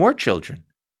 We need more children.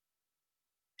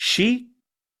 She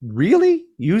really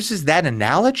uses that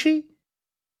analogy?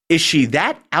 Is she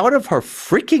that out of her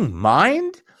freaking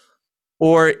mind?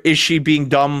 Or is she being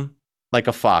dumb like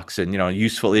a fox and, you know, a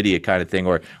useful idiot kind of thing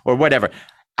or whatever?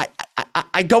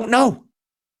 I don't know.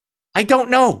 I don't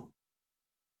know.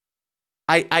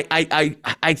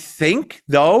 I think,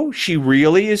 though, she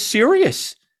really is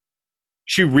serious.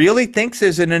 She really thinks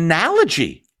there's an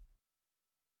analogy.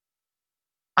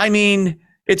 I mean,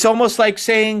 it's almost like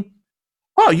saying,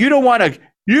 "Oh, you don't want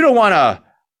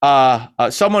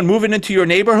someone moving into your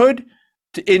neighborhood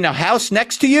in a house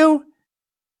next to you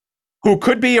who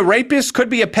could be a rapist, could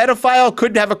be a pedophile,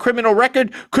 could have a criminal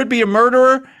record, could be a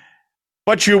murderer,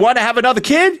 but you want to have another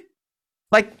kid?"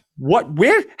 Like, what?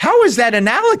 Where? How is that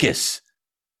analogous?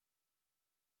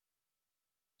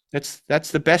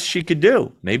 That's the best she could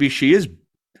do. Maybe she is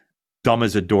dumb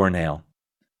as a doornail.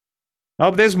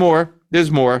 Oh, but there's more. There's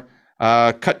more.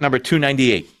 Cut number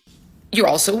 298. You're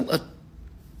also a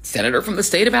senator from the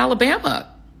state of Alabama.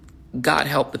 God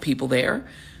help the people there.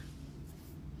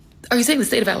 Are you saying the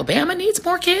state of Alabama needs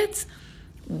more kids?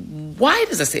 Why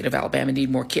does the state of Alabama need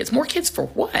more kids? More kids for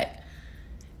what?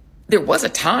 There was a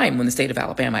time when the state of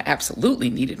Alabama absolutely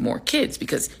needed more kids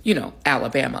because,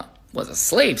 Alabama was a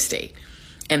slave state.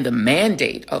 And the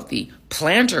mandate of the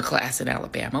planter class in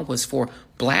Alabama was for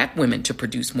black women to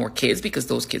produce more kids because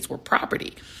those kids were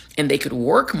property. And they could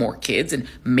work more kids and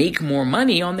make more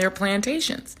money on their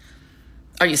plantations.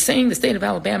 Are you saying the state of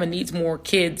Alabama needs more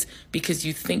kids because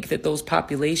you think that those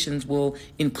populations will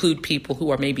include people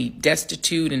who are maybe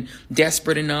destitute and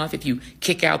desperate enough if you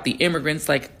kick out the immigrants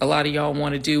like a lot of y'all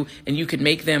want to do and you could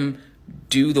make them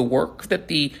do the work that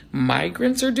the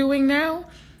migrants are doing now?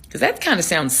 Because that kind of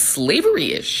sounds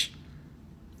slavery-ish.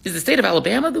 Is the state of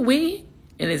Alabama the we?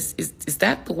 And is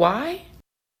that the why?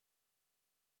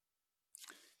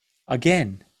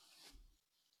 Again,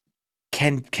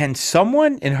 can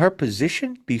someone in her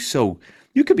position be so,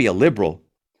 you could be a liberal,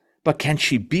 but can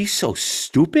she be so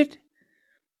stupid?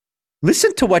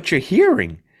 Listen to what you're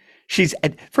hearing. She's,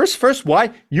 first,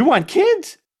 why? You want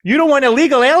kids? You don't want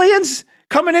illegal aliens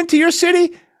coming into your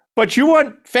city? But you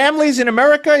want families in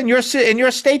America, in your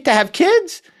state, to have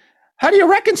kids? How do you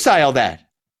reconcile that?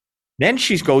 Then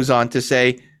she goes on to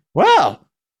say, well,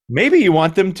 maybe you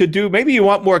want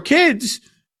more kids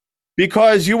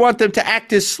because you want them to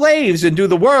act as slaves and do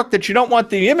the work that you don't want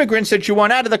the immigrants that you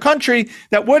want out of the country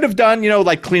that would have done,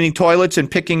 like cleaning toilets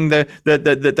and picking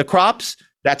the crops.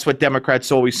 That's what Democrats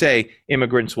always say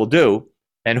immigrants will do.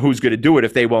 And who's going to do it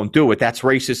if they won't do it? That's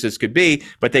racist as could be,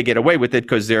 but they get away with it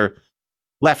because they're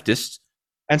leftists.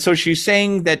 And so she's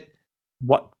saying that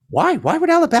why would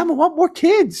Alabama want more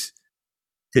kids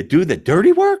to do the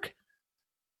dirty work?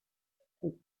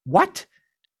 What?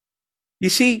 You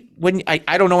see, when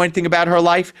I don't know anything about her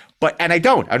life, I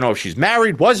don't know if she's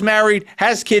married, was married,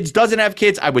 has kids, doesn't have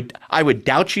kids. I would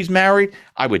doubt she's married.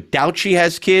 I would doubt she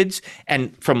has kids.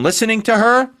 And from listening to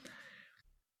her,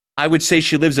 I would say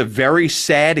she lives a very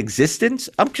sad existence.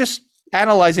 I'm just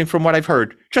analyzing from what I've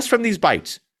heard, just from these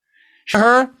bites.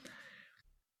 I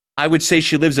would say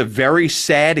she lives a very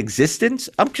sad existence.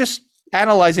 I'm just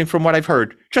analyzing from what I've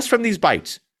heard, just from these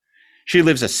bites. She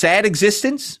lives a sad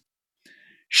existence.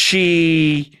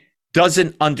 She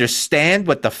doesn't understand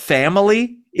what the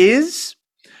family is.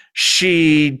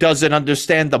 She doesn't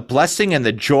understand the blessing and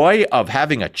the joy of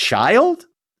having a child.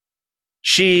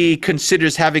 She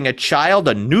considers having a child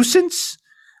a nuisance,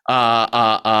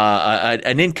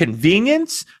 an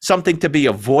inconvenience, something to be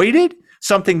avoided,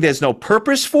 something there's no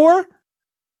purpose for,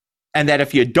 and that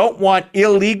if you don't want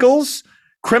illegals,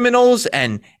 criminals,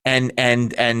 and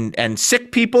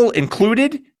sick people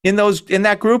included in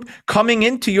that group coming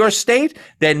into your state,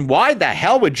 then why the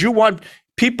hell would you want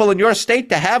people in your state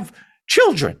to have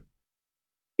children?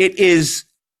 It's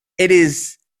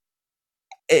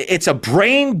a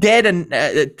brain dead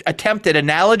attempt at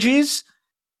analogies,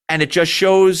 and it just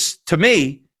shows to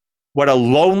me what a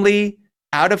lonely,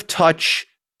 out of touch,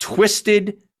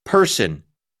 twisted person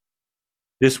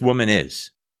this woman is.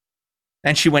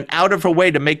 And she went out of her way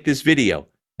to make this video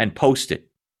and post it.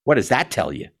 What does that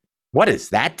tell you? What does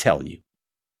that tell you?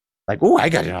 Like, oh, I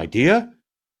got an idea.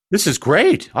 This is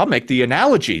great. I'll make the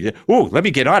analogy. Oh, let me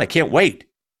get on. I can't wait.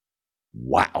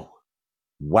 Wow.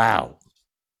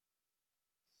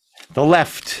 The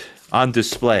left on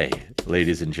display,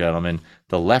 ladies and gentlemen.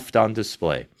 The left on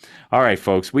display. All right,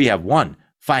 folks, we have one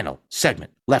final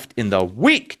segment left in the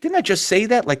week. Didn't I just say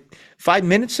that like 5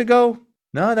 minutes ago?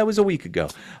 No, that was a week ago.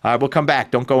 All right, we'll come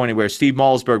back. Don't go anywhere. Steve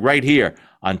Malzberg right here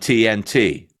on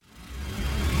TNT.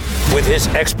 With his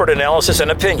expert analysis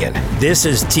and opinion, this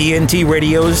is TNT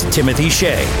Radio's Timothy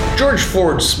Shea. George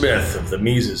Ford Smith of the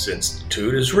Mises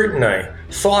Institute has written a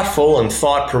thoughtful and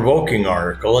thought-provoking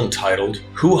article entitled,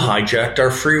 Who Hijacked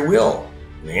Our Free Will?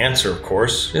 And the answer, of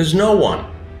course, is no one.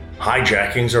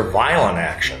 Hijackings are violent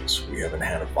actions. We haven't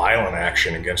had a violent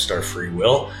action against our free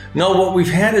will. No, what we've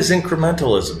had is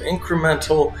incrementalism,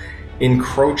 incremental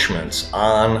encroachments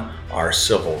on our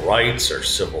civil rights, our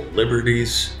civil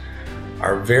liberties,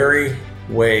 our very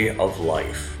way of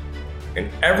life. And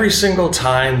every single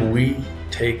time we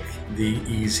take the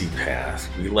easy path,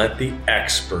 we let the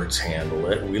experts handle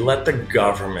it, we let the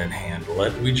government handle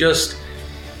it, we just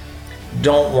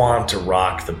don't want to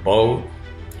rock the boat.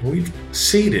 We've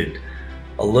ceded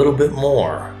a little bit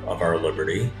more of our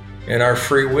liberty and our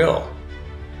free will.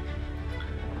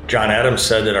 John Adams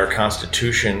said that our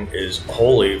Constitution is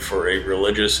wholly for a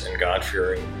religious and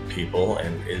God-fearing people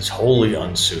and is wholly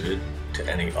unsuited to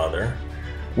any other.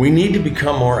 We need to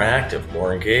become more active,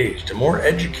 more engaged, and more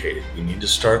educated. We need to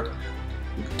start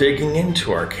digging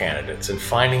into our candidates and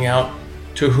finding out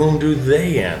to whom do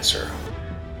they answer.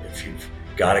 If you've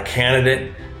got a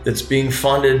candidate that's being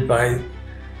funded by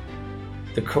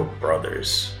the Koch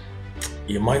brothers,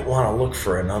 you might want to look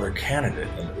for another candidate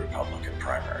in the Republican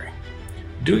primary.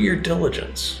 Do your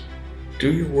diligence.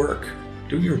 Do your work.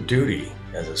 Do your duty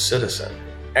as a citizen.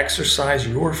 Exercise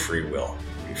your free will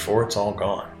before it's all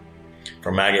gone.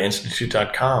 From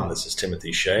MAGAInstitute.com, this is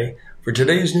Timothy Shea for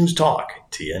today's News Talk,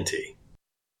 TNT.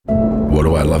 What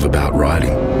do I love about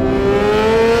riding?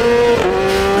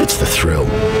 It's the thrill,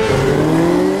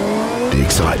 the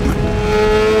excitement.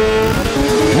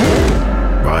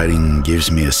 Riding gives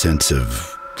me a sense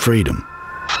of freedom.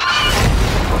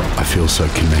 I feel so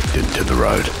connected to the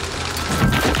road.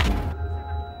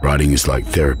 Riding is like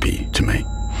therapy to me.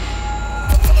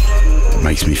 It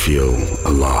makes me feel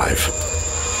alive.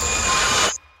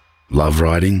 Love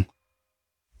riding?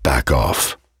 Back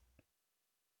off.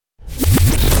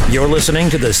 You're listening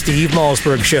to the Steve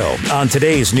Malzberg Show on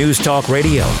today's News Talk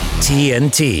Radio,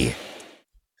 TNT.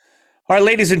 All right,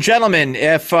 ladies and gentlemen,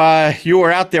 if you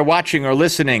are out there watching or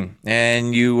listening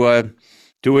and you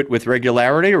do it with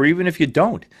regularity, or even if you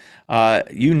don't,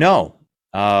 you know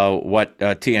what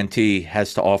TNT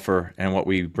has to offer and what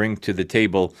we bring to the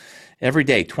table every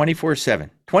day,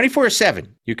 24/7. 24/7,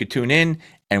 you could tune in,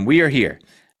 and we are here.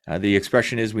 The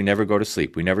expression is we never go to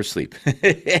sleep. We never sleep.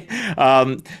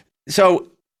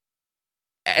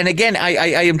 And again,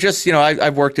 I am just,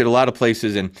 I've worked at a lot of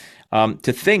places, and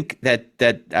to think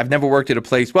that I've never worked at a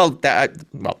place,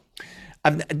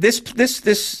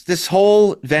 this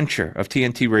whole venture of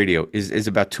TNT Radio is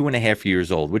about 2.5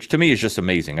 years old, which to me is just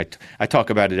amazing. I talk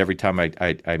about it every time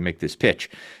I make this pitch.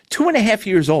 2.5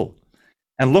 years old.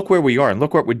 And look where we are, and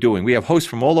look what we're doing. We have hosts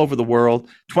from all over the world,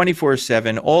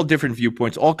 24/7, all different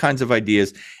viewpoints, all kinds of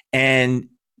ideas, and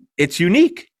it's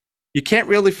unique. You can't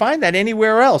really find that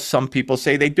anywhere else. Some people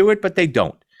say they do it, but they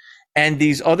don't. And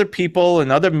these other people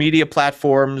and other media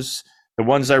platforms, the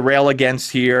ones I rail against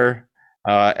here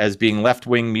as being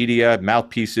left-wing media,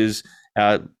 mouthpieces,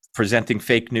 presenting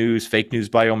fake news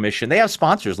by omission, they have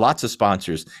sponsors, lots of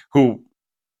sponsors who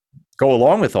go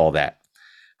along with all that.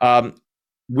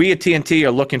 We at TNT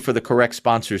are looking for the correct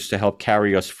sponsors to help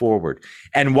carry us forward.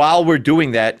 And while we're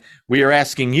doing that, we are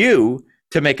asking you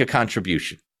to make a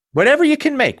contribution. Whatever you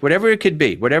can make, whatever it could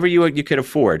be, whatever you could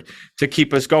afford to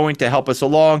keep us going, to help us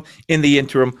along in the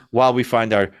interim while we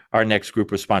find our next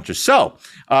group of sponsors. So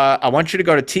I want you to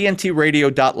go to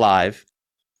tntradio.live,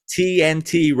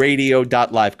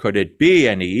 tntradio.live. Could it be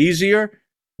any easier?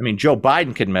 I mean, Joe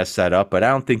Biden can mess that up, but I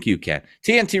don't think you can.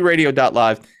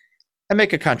 tntradio.live and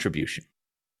make a contribution.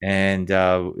 And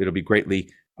it'll be greatly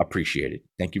appreciated.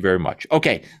 Thank you very much.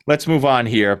 Okay, let's move on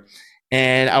here.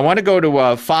 And I want to go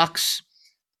to Fox,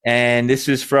 and this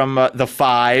is from The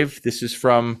Five. This is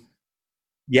from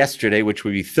yesterday, which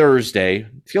would be Thursday.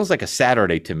 It feels like a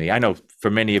Saturday to me. I know for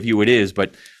many of you it is,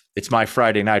 but it's my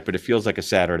Friday night, but it feels like a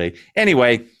Saturday.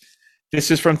 Anyway,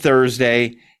 this is from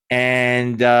Thursday.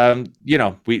 And, the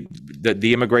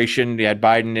immigration, you had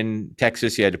Biden in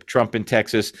Texas, you had Trump in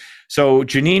Texas. So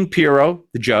Jeanine Pirro,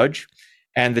 the judge,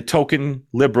 and the token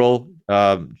liberal,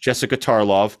 Jessica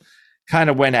Tarlov, kind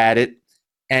of went at it.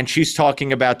 And she's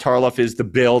talking about Tarlov is the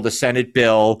bill, the Senate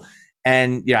bill,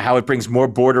 and how it brings more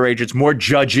border agents, more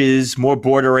judges, more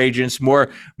border agents, more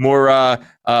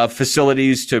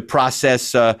facilities to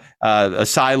process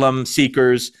asylum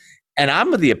seekers. And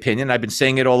I'm of the opinion, I've been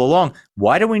saying it all along,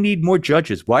 why do we need more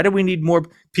judges? Why do we need more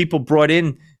people brought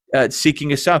in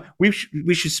seeking asylum? We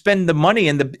should spend the money,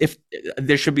 and if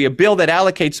there should be a bill that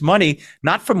allocates money,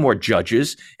 not for more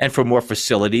judges and for more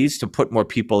facilities to put more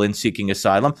people in seeking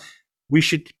asylum. We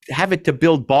should have it to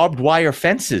build barbed wire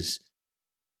fences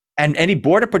and any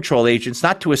border patrol agents,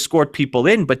 not to escort people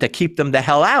in, but to keep them the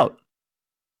hell out.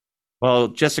 Well,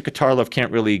 Jessica Tarlov can't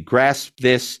really grasp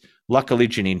this. Luckily,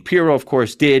 Jeanine Pirro, of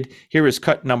course, did. Here is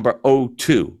cut number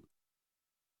 02.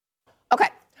 Okay.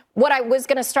 What I was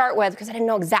going to start with, because I didn't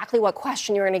know exactly what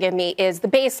question you were going to give me, is the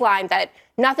baseline that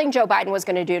nothing Joe Biden was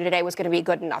going to do today was going to be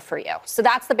good enough for you. So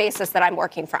that's the basis that I'm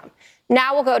working from.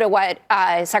 Now we'll go to what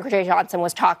Secretary Johnson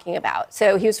was talking about.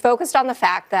 So he was focused on the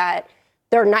fact that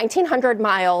there are 1,900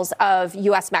 miles of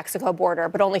U.S.-Mexico border,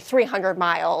 but only 300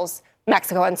 miles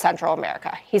Mexico and Central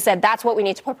America. He said that's what we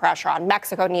need to put pressure on.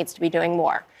 Mexico needs to be doing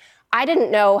more. I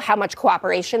didn't know how much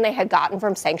cooperation they had gotten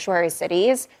from sanctuary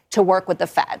cities to work with the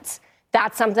feds.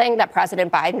 That's something that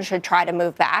President Biden should try to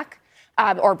move back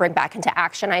or bring back into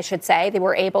action, I should say. They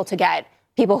were able to get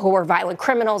people who were violent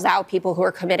criminals out, people who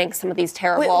are committing some of these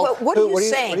terrible... Wait, what are you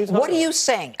saying? What are you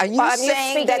saying? Are you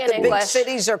saying that the big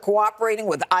cities are cooperating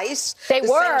with ICE? They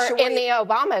were in the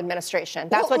Obama administration.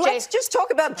 That's what let's just talk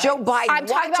about Joe Biden. I'm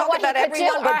talking about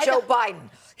everyone but Joe Biden.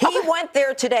 He went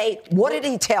there today. What did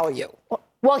he tell you?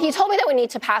 Well, he told me that we need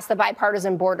to pass the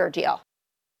bipartisan border deal.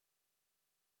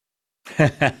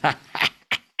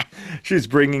 She's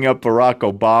bringing up Barack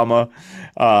Obama.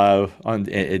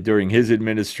 during his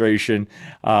administration.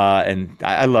 And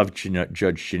I love Judge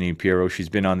Jeanine Pirro. She's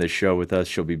been on this show with us.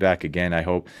 She'll be back again, I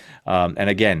hope. And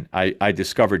again, I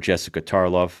discovered Jessica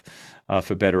Tarloff,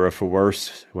 for better or for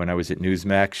worse, when I was at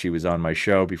Newsmax. She was on my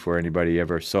show before anybody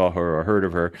ever saw her or heard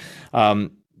of her.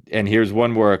 And here's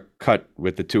one more cut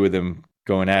with the two of them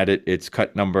going at it. It's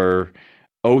cut number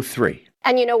 03.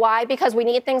 And you know why? Because we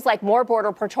need things like more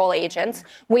Border Patrol agents.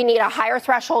 We need a higher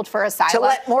threshold for asylum. To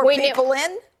let more people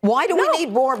in? Why do we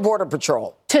need more Border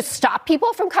Patrol? To stop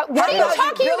people from coming. What are you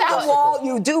talking you build about? a wall,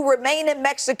 you do remain in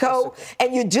Mexico,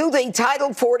 and you do the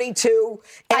Title 42.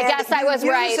 I guess I was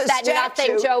right that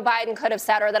nothing Joe Biden could have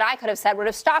said or that I could have said would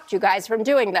have stopped you guys from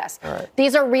doing this. Right.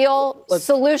 These are real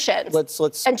solutions. Let's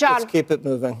and John, let's keep it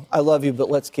moving. I love you,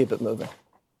 but let's keep it moving.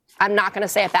 I'm not going to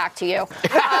say it back to you.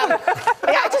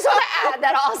 I just want to add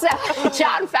that also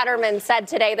John Fetterman said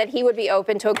today that he would be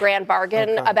open to a grand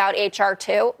bargain about H.R.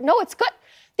 2. No, it's good.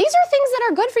 These are things that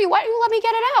are good for you. Why don't you let me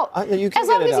get it out? You can as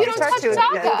long get it as you out. don't touch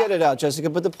DACA. You can get it out, Jessica.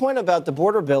 But the point about the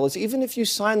border bill is even if you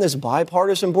sign this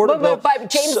bipartisan border bill. By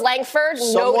James Langford,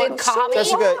 noted commie.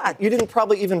 Jessica, you didn't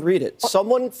probably even read it.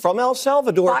 Someone from El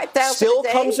Salvador still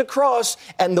comes across,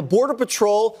 and the Border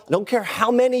Patrol, I don't care how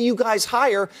many you guys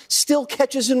hire, still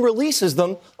catches and releases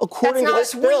them according to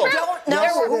this bill. We don't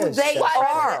know who they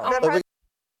are.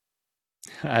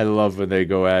 I love when they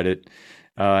go at it.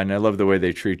 And I love the way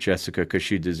they treat Jessica because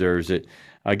she deserves it.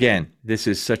 Again, this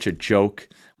is such a joke.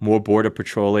 More Border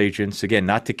Patrol agents. Again,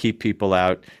 not to keep people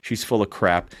out. She's full of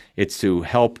crap. It's to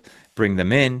help bring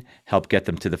them in, help get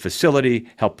them to the facility,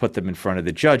 help put them in front of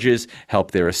the judges, help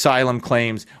their asylum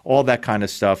claims, all that kind of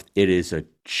stuff. It is a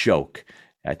joke.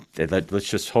 Let's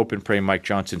just hope and pray Mike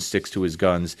Johnson sticks to his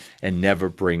guns and never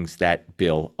brings that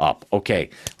bill up. Okay,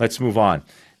 let's move on.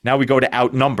 Now we go to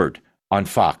Outnumbered on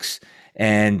Fox.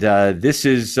 And this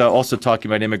is also talking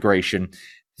about immigration.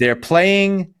 They're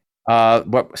playing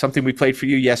something we played for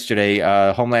you yesterday,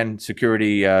 Homeland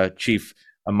Security Chief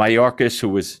Mayorkas, who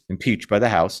was impeached by the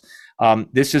House.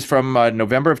 This is from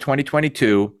November of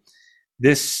 2022.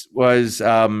 This was,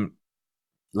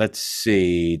 let's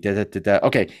see.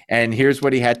 Okay, and here's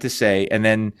what he had to say. And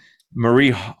then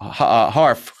Marie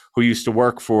Harf, who used to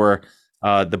work for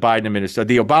the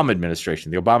Obama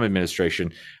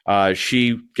administration,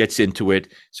 she gets into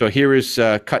it. So here is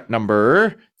cut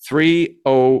number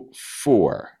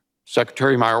 304.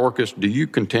 Secretary Mayorkas, do you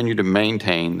continue to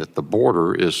maintain that the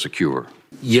border is secure?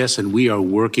 Yes, and we are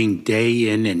working day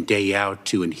in and day out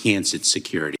to enhance its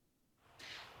security.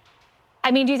 I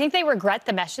mean, do you think they regret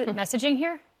the messaging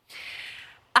here?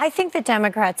 I think the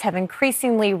Democrats have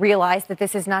increasingly realized that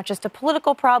this is not just a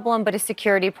political problem, but a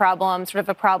security problem, sort of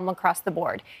a problem across the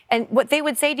board. And what they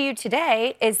would say to you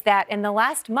today is that in the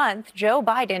last month, Joe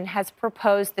Biden has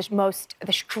proposed the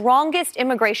strongest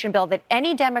immigration bill that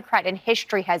any Democrat in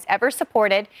history has ever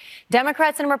supported.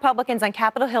 Democrats and Republicans on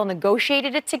Capitol Hill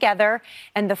negotiated it together,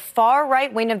 and the far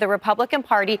right wing of the Republican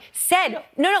Party said,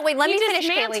 let me finish, Kayleigh. You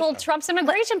dismantled Trump's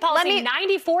immigration policy,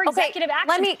 94 executive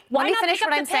actions. Let me finish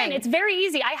what I'm saying. It's very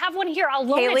easy. I have one here. I'll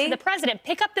loan it to the president.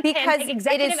 Pick up the pen, take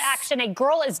executive action. A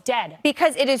girl is dead.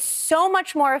 Because it is so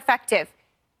much more effective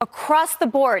across the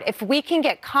board if we can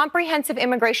get comprehensive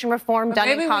immigration reform done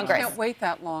in Congress. Maybe we can't wait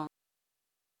that long.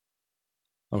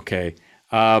 Okay.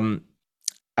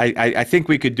 I think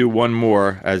we could do one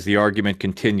more as the argument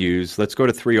continues. Let's go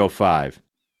to 305.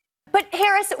 But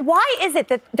Harris, why is it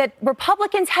that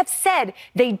Republicans have said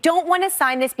they don't want to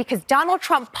sign this because Donald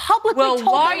Trump publicly told them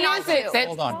not to? Why is it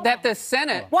that the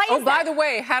Senate, by the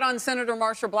way, had on Senator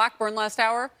Marsha Blackburn last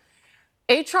hour,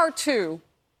 H.R. 2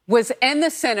 was in the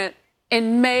Senate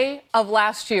in May of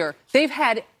last year. They've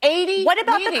had 80 What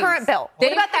about meetings. the current bill?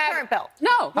 What about the current bill?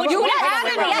 No, you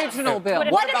had an original bill.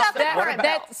 What about the current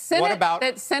bill?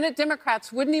 That Senate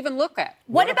Democrats wouldn't even look at.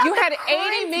 What about you the had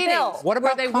current 80 meetings bill?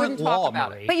 where they wouldn't talk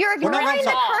about it. But you're ignoring the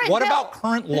current bill. What about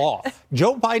current law?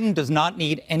 Joe Biden does not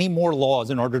need any more laws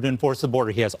in order to enforce the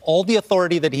border. He has all the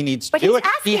authority that he needs to do it.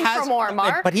 But he's asking for more,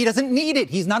 Mark. But he doesn't need it.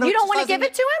 He's not. You don't want to give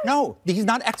it to him? No, he's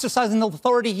not exercising the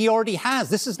authority he already has.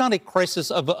 This is not a crisis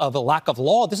of a lack of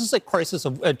law. This is a crisis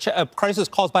of a crisis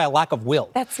caused by a lack of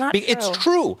will. That's not true. It's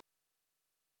true.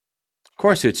 Of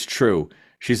course it's true.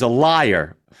 She's a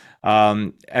liar.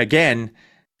 Again,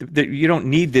 you don't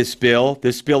need this bill.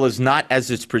 This bill is not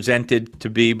as it's presented to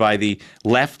be by the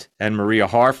left and Maria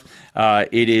Harf.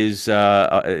 It is.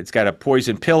 It's got a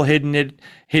poison pill hidden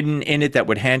in it that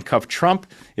would handcuff Trump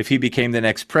if he became the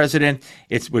next president.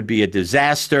 It would be a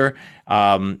disaster.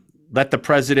 Let the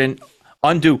president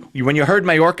undo. When you heard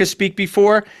Mayorkas speak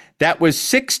before, that was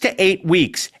 6 to 8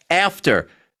 weeks after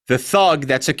the thug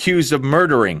that's accused of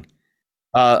murdering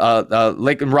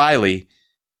Laken Riley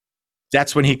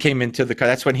That's when he came into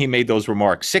that's when he made those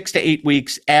remarks. 6 to 8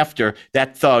 weeks after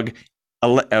that thug,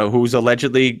 who's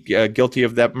allegedly guilty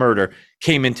of that murder,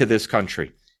 came into this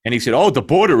country. And he said, oh, the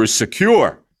border is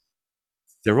secure.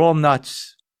 They're all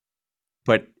nuts.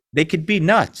 But they could be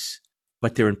nuts,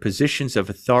 but they're in positions of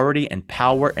authority and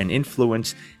power and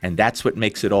influence. And that's what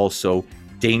makes it all so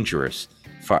dangerous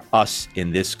for us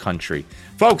in this country.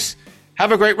 Folks,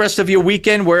 have a great rest of your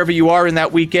weekend, wherever you are in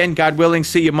that weekend. God willing,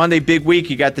 see you Monday, big week.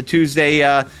 You got the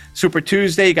Tuesday, Super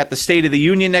Tuesday. You got the State of the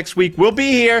Union next week. We'll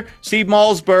be here, Steve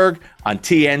Malzberg on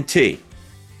TNT.